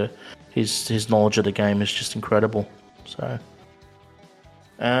of the game is just incredible. So,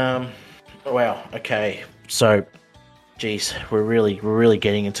 wow. Okay, so, geez, we're really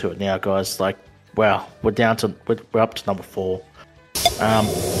getting into it now, guys. Like, wow, we're up to number 4.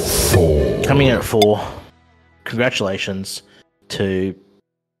 Coming in at 4. Congratulations to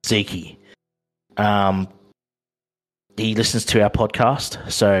Zeke. He listens to our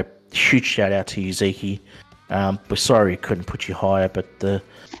podcast, so huge shout out to you, Zeke. We're sorry we couldn't put you higher, but the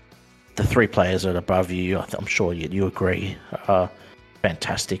 3 players that are above you, I'm sure you agree, are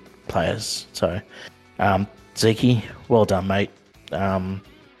fantastic players. So, Zeke, well done, mate.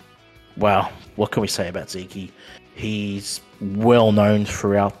 Wow, what can we say about Zeke? He's well known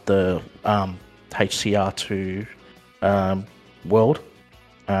throughout the HCR2 world.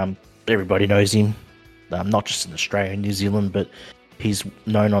 Everybody knows him, not just in Australia and New Zealand, but he's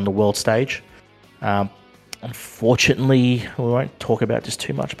known on the world stage. Unfortunately, we won't talk about this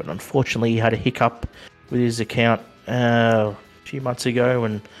too much, but unfortunately he had a hiccup with his account a few months ago,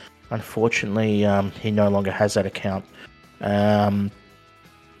 and unfortunately he no longer has that account. I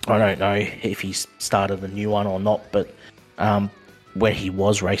don't know if he started a new one or not, but when he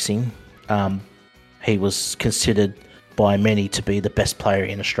was racing, he was considered by many to be the best player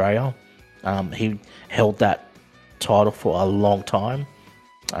in Australia. He held that title for a long time.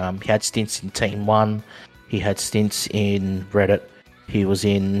 He had stints in Team 1. He had stints in Reddit. He was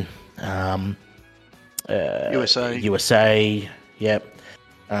in USA. Yep.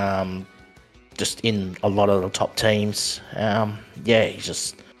 just in a lot of the top teams. He's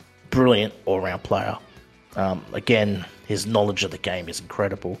just brilliant all-round player. Again, his knowledge of the game is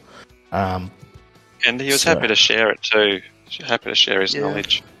incredible. And he was happy to share it too. Happy to share his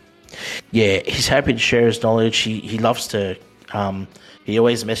knowledge. Yeah, he's happy to share his knowledge. He loves to. He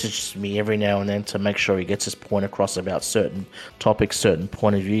always messages me every now and then to make sure he gets his point across about certain topics, certain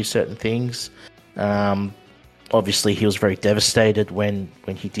point of view, certain things. Obviously, he was very devastated when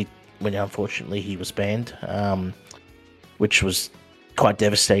unfortunately he was banned, which was quite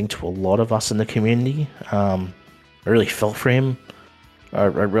devastating to a lot of us in the community. I really felt for him.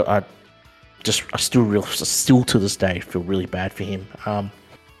 I still to this day feel really bad for him.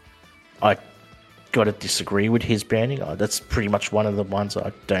 I got to disagree with his banning. That's pretty much one of the ones I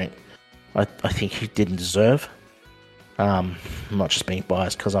think he didn't deserve. I'm not just being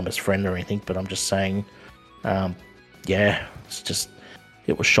biased because I'm his friend or anything, but I'm just saying,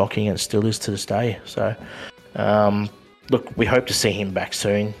 it was shocking and it still is to this day. So, look, we hope to see him back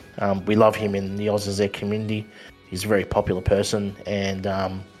soon. We love him in the AUSNZ community. He's a very popular person and,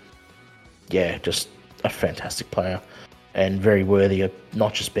 just a fantastic player and very worthy of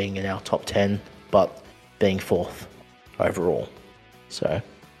not just being in our top 10, but being 4th overall. So,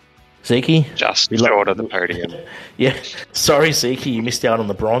 Zeke, just short of the podium. Yeah, sorry, Zeke, you missed out on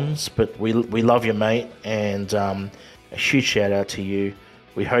the bronze, but we love you, mate, and a huge shout out to you.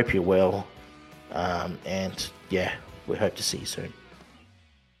 We hope you're well, and we hope to see you soon.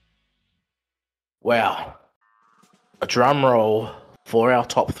 Wow, a drum roll for our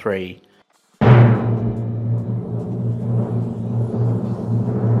top 3.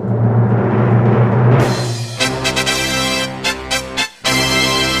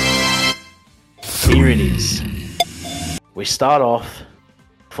 Here it is. We start off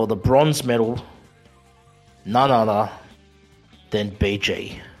for the bronze medal, none other than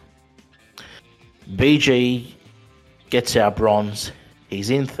BG. BG gets our bronze. He's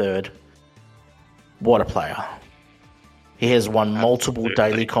in 3rd. What a player. He has won multiple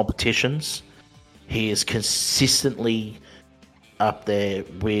daily competitions. He is consistently up there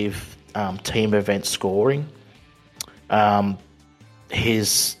with team event scoring.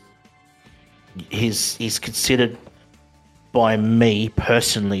 He's considered by me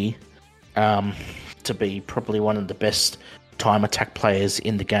personally to be probably one of the best time attack players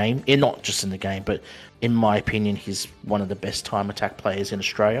in the game. Not just in the game, but in my opinion, he's one of the best time attack players in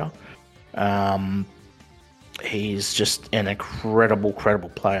Australia. He's just an incredible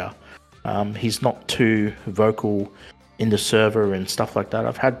player. He's not too vocal in the server and stuff like that.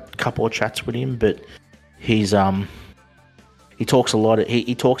 I've had a couple of chats with him, but he's he talks a lot.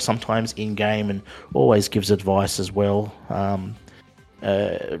 He talks sometimes in game and always gives advice as well.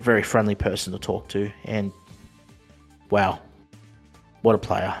 A very friendly person to talk to, and wow, what a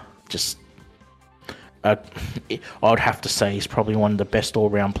player! Just I would have to say he's probably one of the best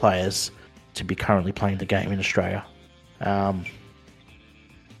all-round players to be currently playing the game in Australia. EVA.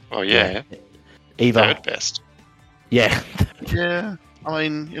 3rd best. Yeah. Yeah. I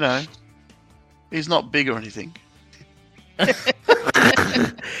mean, he's not big or anything.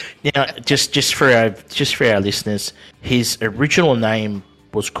 Now, just for our listeners, his original name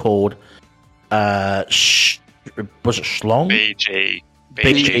was called was it Schlong? BG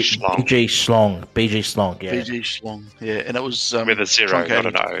Schlong. BG Schlong. Yeah. BG Schlong. Yeah, and it was with a 0,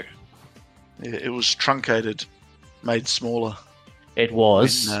 truncated. not an O. Yeah, it was truncated, made smaller. It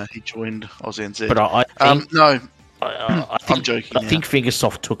was. When, he joined AUSNZ. But I think, no. I think, I'm joking. I think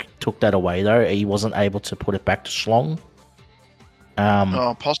Fingersoft took that away though. He wasn't able to put it back to Schlong.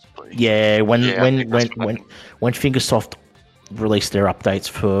 Possibly. Yeah, when Fingersoft released their updates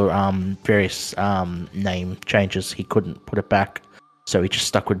for various name changes, he couldn't put it back, so he just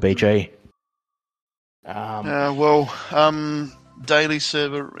stuck with BG. Daily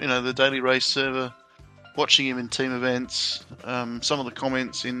server, the daily race server, watching him in team events, some of the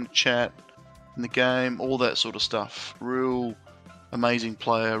comments in chat, in the game, all that sort of stuff. Real amazing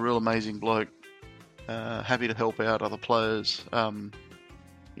player, real amazing bloke. Happy to help out other players, and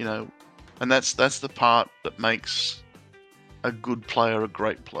that's the part that makes a good player a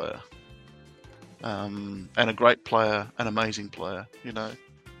great player, and a great player an amazing player.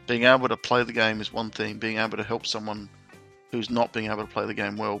 Being able to play the game is one thing. Being able to help someone who's not being able to play the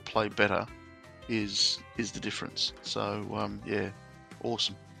game well play better is the difference. So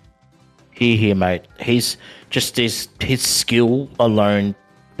awesome. Here, mate. He's just his skill alone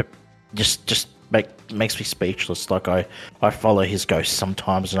just makes me speechless. Like I follow his ghost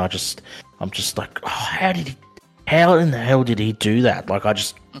sometimes, and I'm just like, oh, how in the hell did he do that? Like I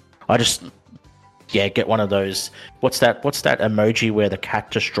just get one of those. What's that emoji where the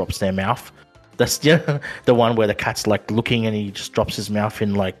cat just drops their mouth? That's the one where the cat's like looking and he just drops his mouth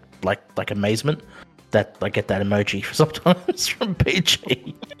in like amazement. That I get that emoji sometimes from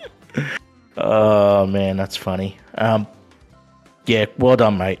PG. Oh man, that's funny. Yeah, well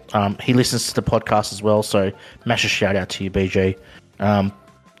done, mate. He listens to the podcast as well, so massive shout out to you, BG.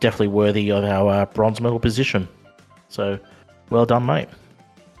 Definitely worthy of our bronze medal position. So, well done, mate.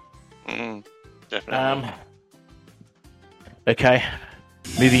 Definitely. Okay,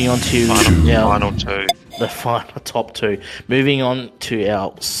 moving on to final two. The final top two. Moving on to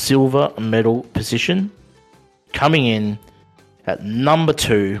our silver medal position. Coming in at number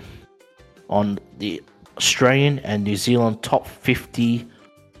 2 on the Australian and New Zealand top 50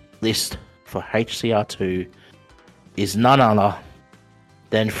 list for HCR2 is none other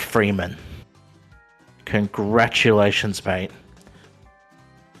than Freeman. Congratulations, mate.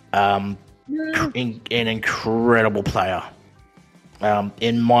 An incredible player.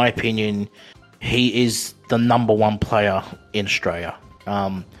 In my opinion, he is the number 1 player in Australia.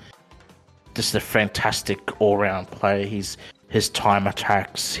 Just a fantastic all-round player. His time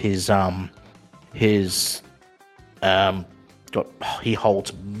attacks, he holds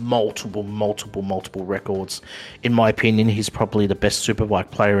multiple records. In my opinion, he's probably the best superbike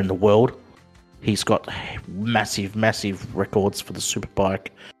player in the world. He's got massive records for the superbike.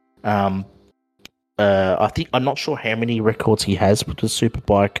 I'm not sure how many records he has with the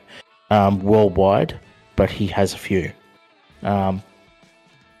superbike worldwide, but he has a few.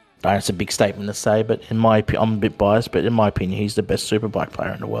 It's a big statement to say, but I'm a bit biased, but in my opinion, he's the best superbike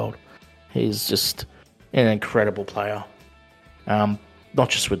player in the world. He's just an incredible player. Not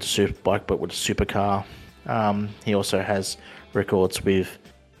just with the superbike, but with the supercar. He also has records with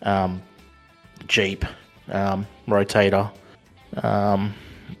Jeep, Rotator.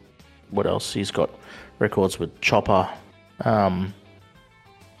 What else? He's got records with Chopper.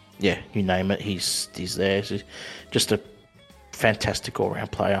 You name it. He's there. He's just a fantastic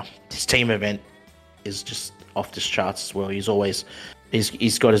all-round player. His team event is just off the charts as well.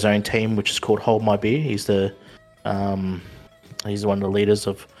 He's got his own team, which is called Hold My Beer. He's one of the leaders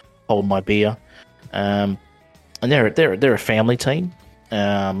of Hold My Beer, and they're a family team.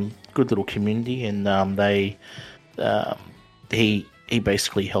 Good little community, and he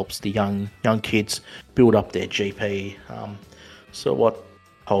basically helps the young kids build up their GP. So what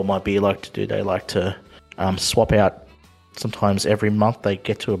Hold My Beer like to do? They like to swap out. Sometimes every month they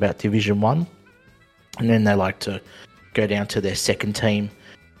get to about Division 1, and then they like to go down to their second team,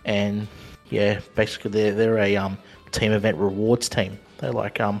 and basically they're a team event rewards team. They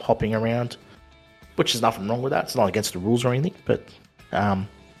like hopping around, which is nothing wrong with that. It's not against the rules or anything, but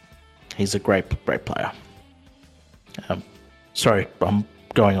he's a great player. Sorry, I'm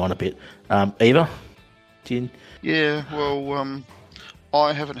going on a bit. Eva, Yeah, well,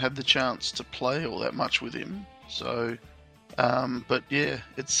 I haven't had the chance to play all that much with him, so. But yeah,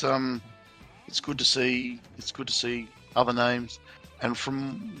 it's good to see. It's good to see other names, and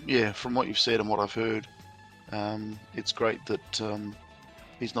from what you've said and what I've heard, it's great that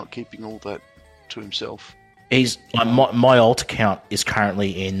he's not keeping all that to himself. He's my alt account is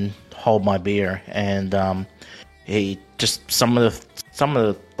currently in Hold My Beer, and he just some of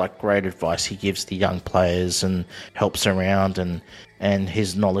the like great advice he gives the young players and helps around, and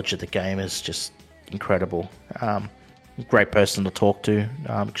his knowledge of the game is just incredible. Great person to talk to,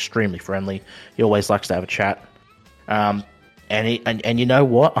 extremely friendly. He always likes to have a chat. And you know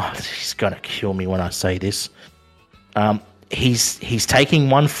what? Oh, he's gonna kill me when I say this. He's taking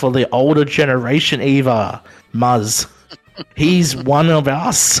one for the older generation, Eva Muzz. He's one of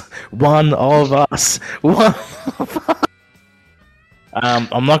us. One of us.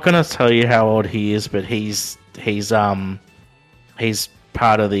 I'm not gonna tell you how old he is, but he's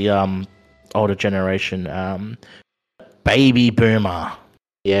part of the older generation. Baby boomer.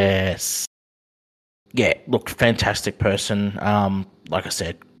 Yes. Yeah, look, fantastic person. Like I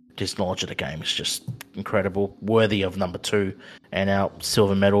said, his knowledge of the game is just incredible. Worthy of number 2 and our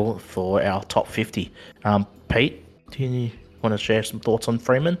silver medal for our top 50. Pete, do you want to share some thoughts on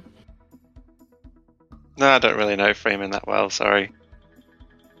Freeman? No, I don't really know Freeman that well, sorry.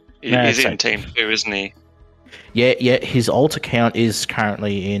 He's in Team 2, isn't he? Yeah, his alt account is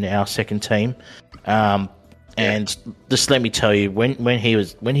currently in our second team. And just let me tell you, when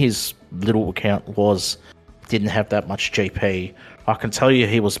his little account didn't have that much GP, I can tell you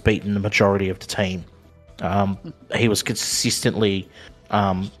he was beating the majority of the team. He was consistently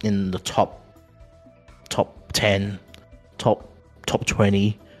in the top 10, top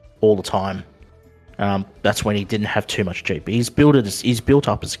 20 all the time. That's when he didn't have too much GP. He's built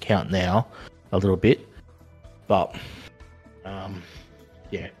up his account now a little bit, but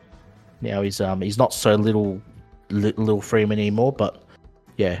Now he's not so little Freeman anymore, but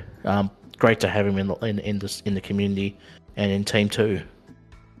yeah, great to have him in the community and in Team 2.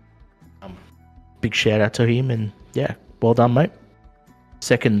 Big shout out to him, and yeah, well done, mate.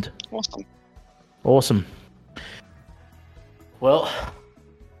 Second. Awesome. Well,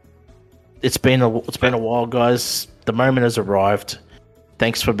 it's been a while, guys. The moment has arrived.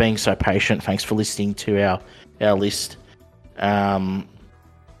 Thanks for being so patient. Thanks for listening to our list. And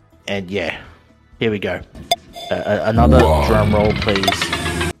yeah, here we go. Another drum roll,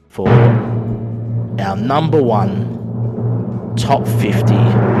 please, for our number 1 top 50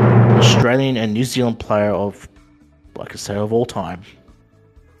 Australian and New Zealand player of, like I say, of all time.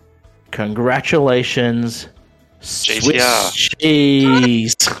 Congratulations, GTR. Swiss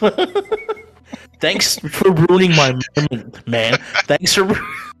cheese. Thanks for ruining my moment, man. Thanks for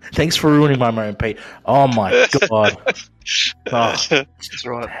ruining my moment, Pete. Oh my god. Oh, That's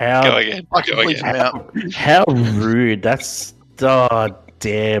right. Go again. How rude. That's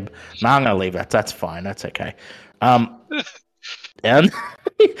damn. No, I'm gonna leave that. That's fine. That's okay. And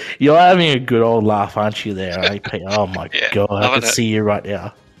you're having a good old laugh, aren't you? There, eh, Pete? Oh my god, I can see you right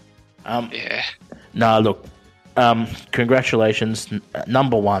now. Yeah. No, look. Congratulations.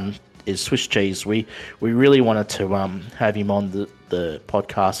 Number 1 is Swiss cheese. We really wanted to have him on the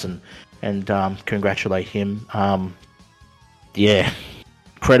podcast and congratulate him. Yeah,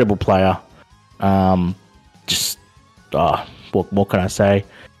 incredible player. Just what can I say?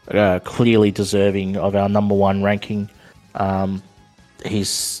 Clearly deserving of our number 1 ranking.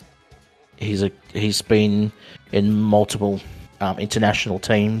 He's been in multiple international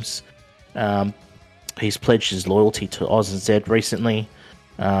teams. He's pledged his loyalty to AUSNZ recently.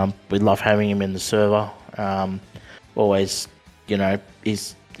 We love having him in the server. Always,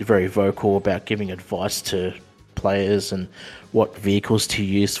 he's very vocal about giving advice to players and what vehicles to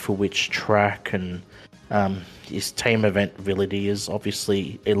use for which track, and his team event ability is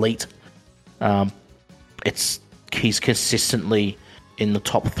obviously elite. He's consistently in the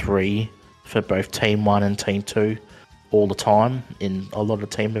top 3 for both Team 1 and Team 2 all the time in a lot of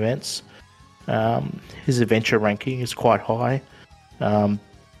team events. His adventure ranking is quite high.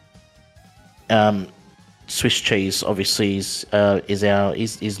 Swiss cheese obviously is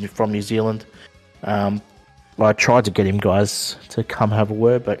from New Zealand. I tried to get him, guys, to come have a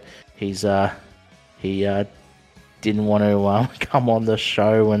word, but he didn't want to come on the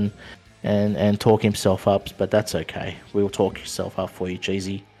show and talk himself up, but that's okay. We'll talk yourself up for you,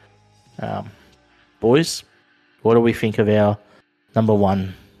 Cheesy. Boys, what do we think of our number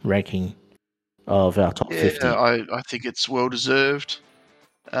 1 ranking of our top 50? I think it's well deserved.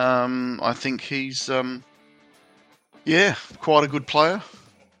 I think he's quite a good player.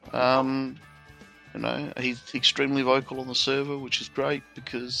 He's extremely vocal on the server, which is great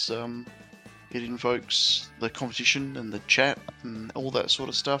because it invokes the competition and the chat and all that sort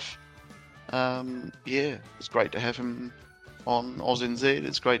of stuff. It's great to have him on AUSNZ.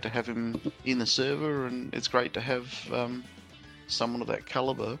 It's great to have him in the server, and it's great to have someone of that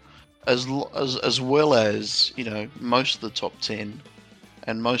caliber, as well as most of the top 10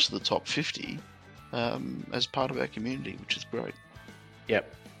 and most of the top 50 as part of our community, which is great.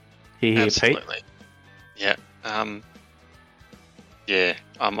 Yep. Here, Absolutely. Pete. Yeah.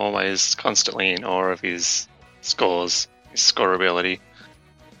 I'm always constantly in awe of his scores, his scoreability.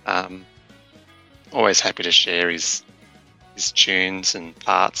 Always happy to share his tunes and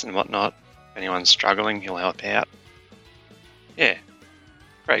parts and whatnot. If anyone's struggling, he'll help out. Yeah,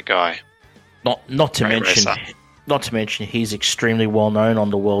 great guy. Not to mention, he's extremely well known on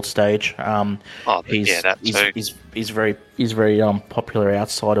the world stage. He's very popular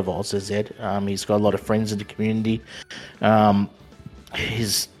outside of AUSNZ. He's got a lot of friends in the community.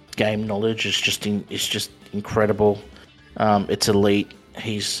 His game knowledge is just incredible. It's elite.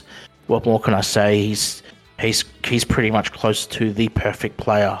 What more can I say? He's pretty much close to the perfect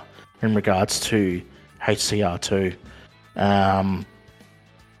player in regards to HCR2.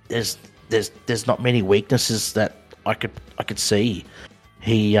 There's not many weaknesses that I could see.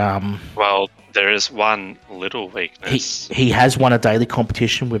 Well, there is one little weakness. He has won a daily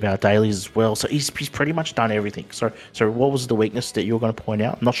competition with our dailies as well, so he's pretty much done everything. So what was the weakness that you were going to point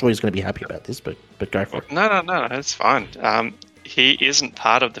out? I'm not sure he's going to be happy about this, but go for it. No, it's fine. He isn't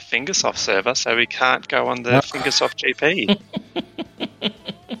part of the Fingersoft server, so he can't go on the Fingersoft GP.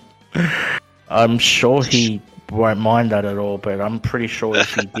 I'm sure he won't mind that at all, but I'm pretty sure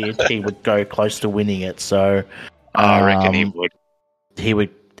if he did, he would go close to winning it. So I reckon he would.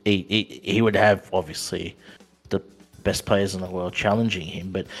 He would have obviously the best players in the world challenging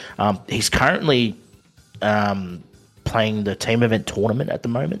him, but he's currently playing the team event tournament at the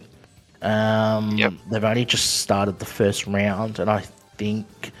moment. They've only just started the first round, and I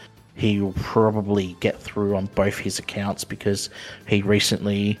think he will probably get through on both his accounts because he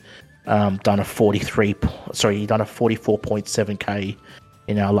recently done a 44.7k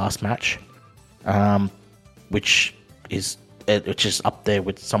in our last match, which is up there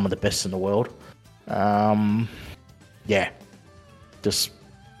with some of the best in the world. Just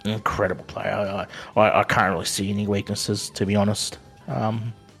incredible player. I can't really see any weaknesses, to be honest.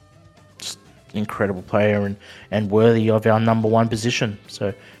 Just incredible player and worthy of our number one position.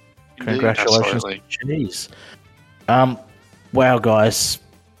 So congratulations. Jeez. Wow, guys,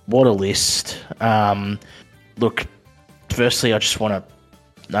 what a list. Look, firstly, I just want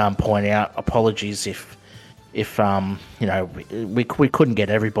to point out apologies if we couldn't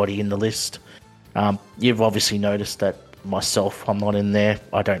get everybody in the list. You've obviously noticed that myself, I'm not in there.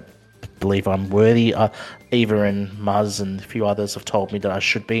 I don't believe I'm worthy. Eva and Muzz and a few others have told me that I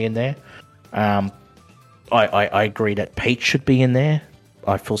should be in there. I agree that Pete should be in there.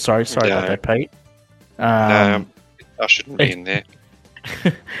 I feel sorry about that, Pete. No, I shouldn't be in there.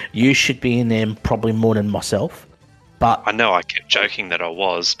 You should be in there probably more than myself. But I know I kept joking that I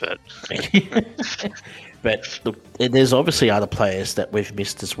was, but but look, there's obviously other players that we've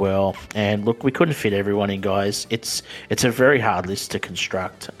missed as well. And look, we couldn't fit everyone in, guys. It's a very hard list to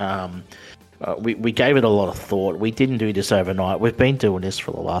construct. We gave it a lot of thought. We didn't do this overnight. We've been doing this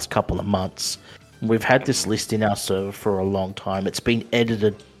for the last couple of months. We've had this list in our server for a long time. It's been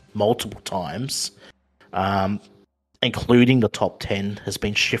edited multiple times, including the top 10 has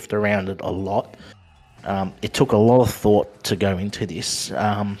been shifted around a lot. It took a lot of thought to go into this,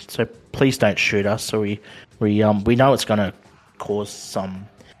 so please don't shoot us. So we know it's going to cause some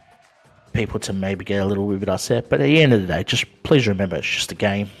people to maybe get a little bit upset, but at the end of the day, just please remember it's just a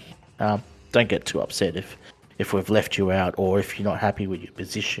game. Don't get too upset if we've left you out or if you're not happy with your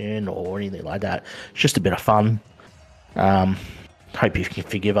position or anything like that. It's just a bit of fun. Hope you can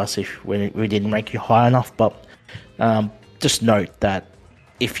forgive us if we didn't rank you high enough, but just note that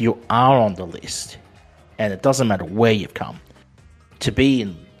if you are on the list, and it doesn't matter where you've come, to be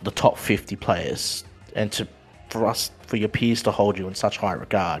in the top 50 players and for your peers to hold you in such high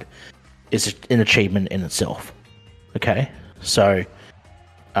regard is an achievement in itself. Okay? So,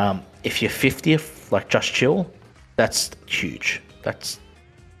 if you're 50th, like Just Chill, that's huge.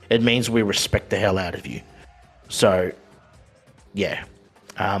 It means we respect the hell out of you. So, yeah.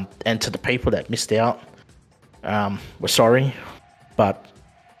 And to the people that missed out, we're sorry, but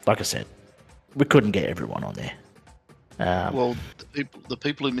like I said, we couldn't get everyone on there. Well, the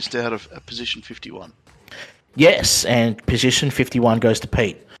people who missed out of position 51. Yes, and position 51 goes to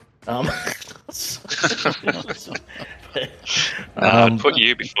Pete. I'd put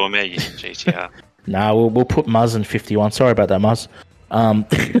you before me, GTR. No, we'll put Muzz in 51. Sorry about that, Muzz.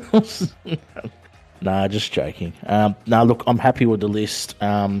 Nah, just joking. Look, I'm happy with the list.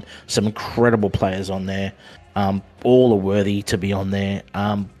 Some incredible players on there. All are worthy to be on there.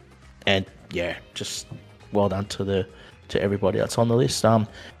 And yeah, just well done to everybody that's on the list.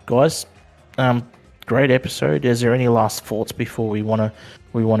 Guys, great episode. Is there any last thoughts before we want to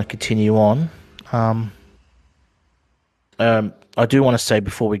continue on? I do want to say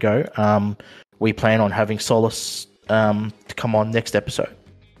before we go, we plan on having Solus to come on next episode.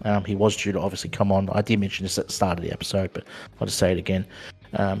 He was due to obviously come on. I did mention this at the start of the episode, but I'll just say it again.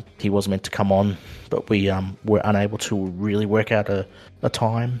 He was meant to come on, but we were unable to really work out a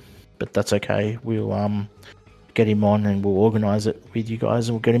time. But that's okay. We'll get him on and we'll organise it with you guys,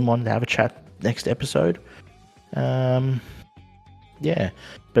 and we'll get him on to have a chat next episode. Yeah.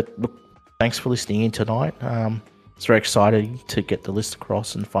 But look, thanks for listening in tonight. It's very exciting to get the list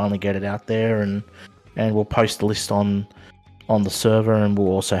across and finally get it out there, and we'll post the list on the server, and we'll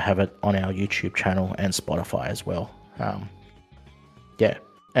also have it on our YouTube channel and Spotify as well. Yeah.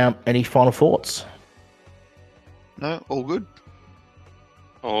 Any final thoughts? No, all good.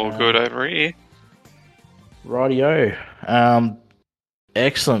 All good over here. Rightio.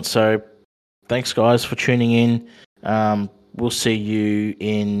 Excellent. So, thanks guys for tuning in. We'll see you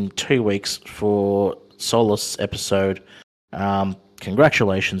in 2 weeks for Solus episode.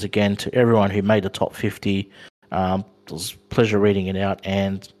 Congratulations again to everyone who made the top 50. It was a pleasure reading it out,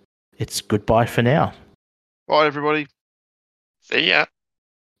 and it's goodbye for now. Bye, everybody. See ya.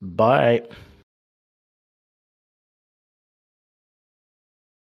 Bye.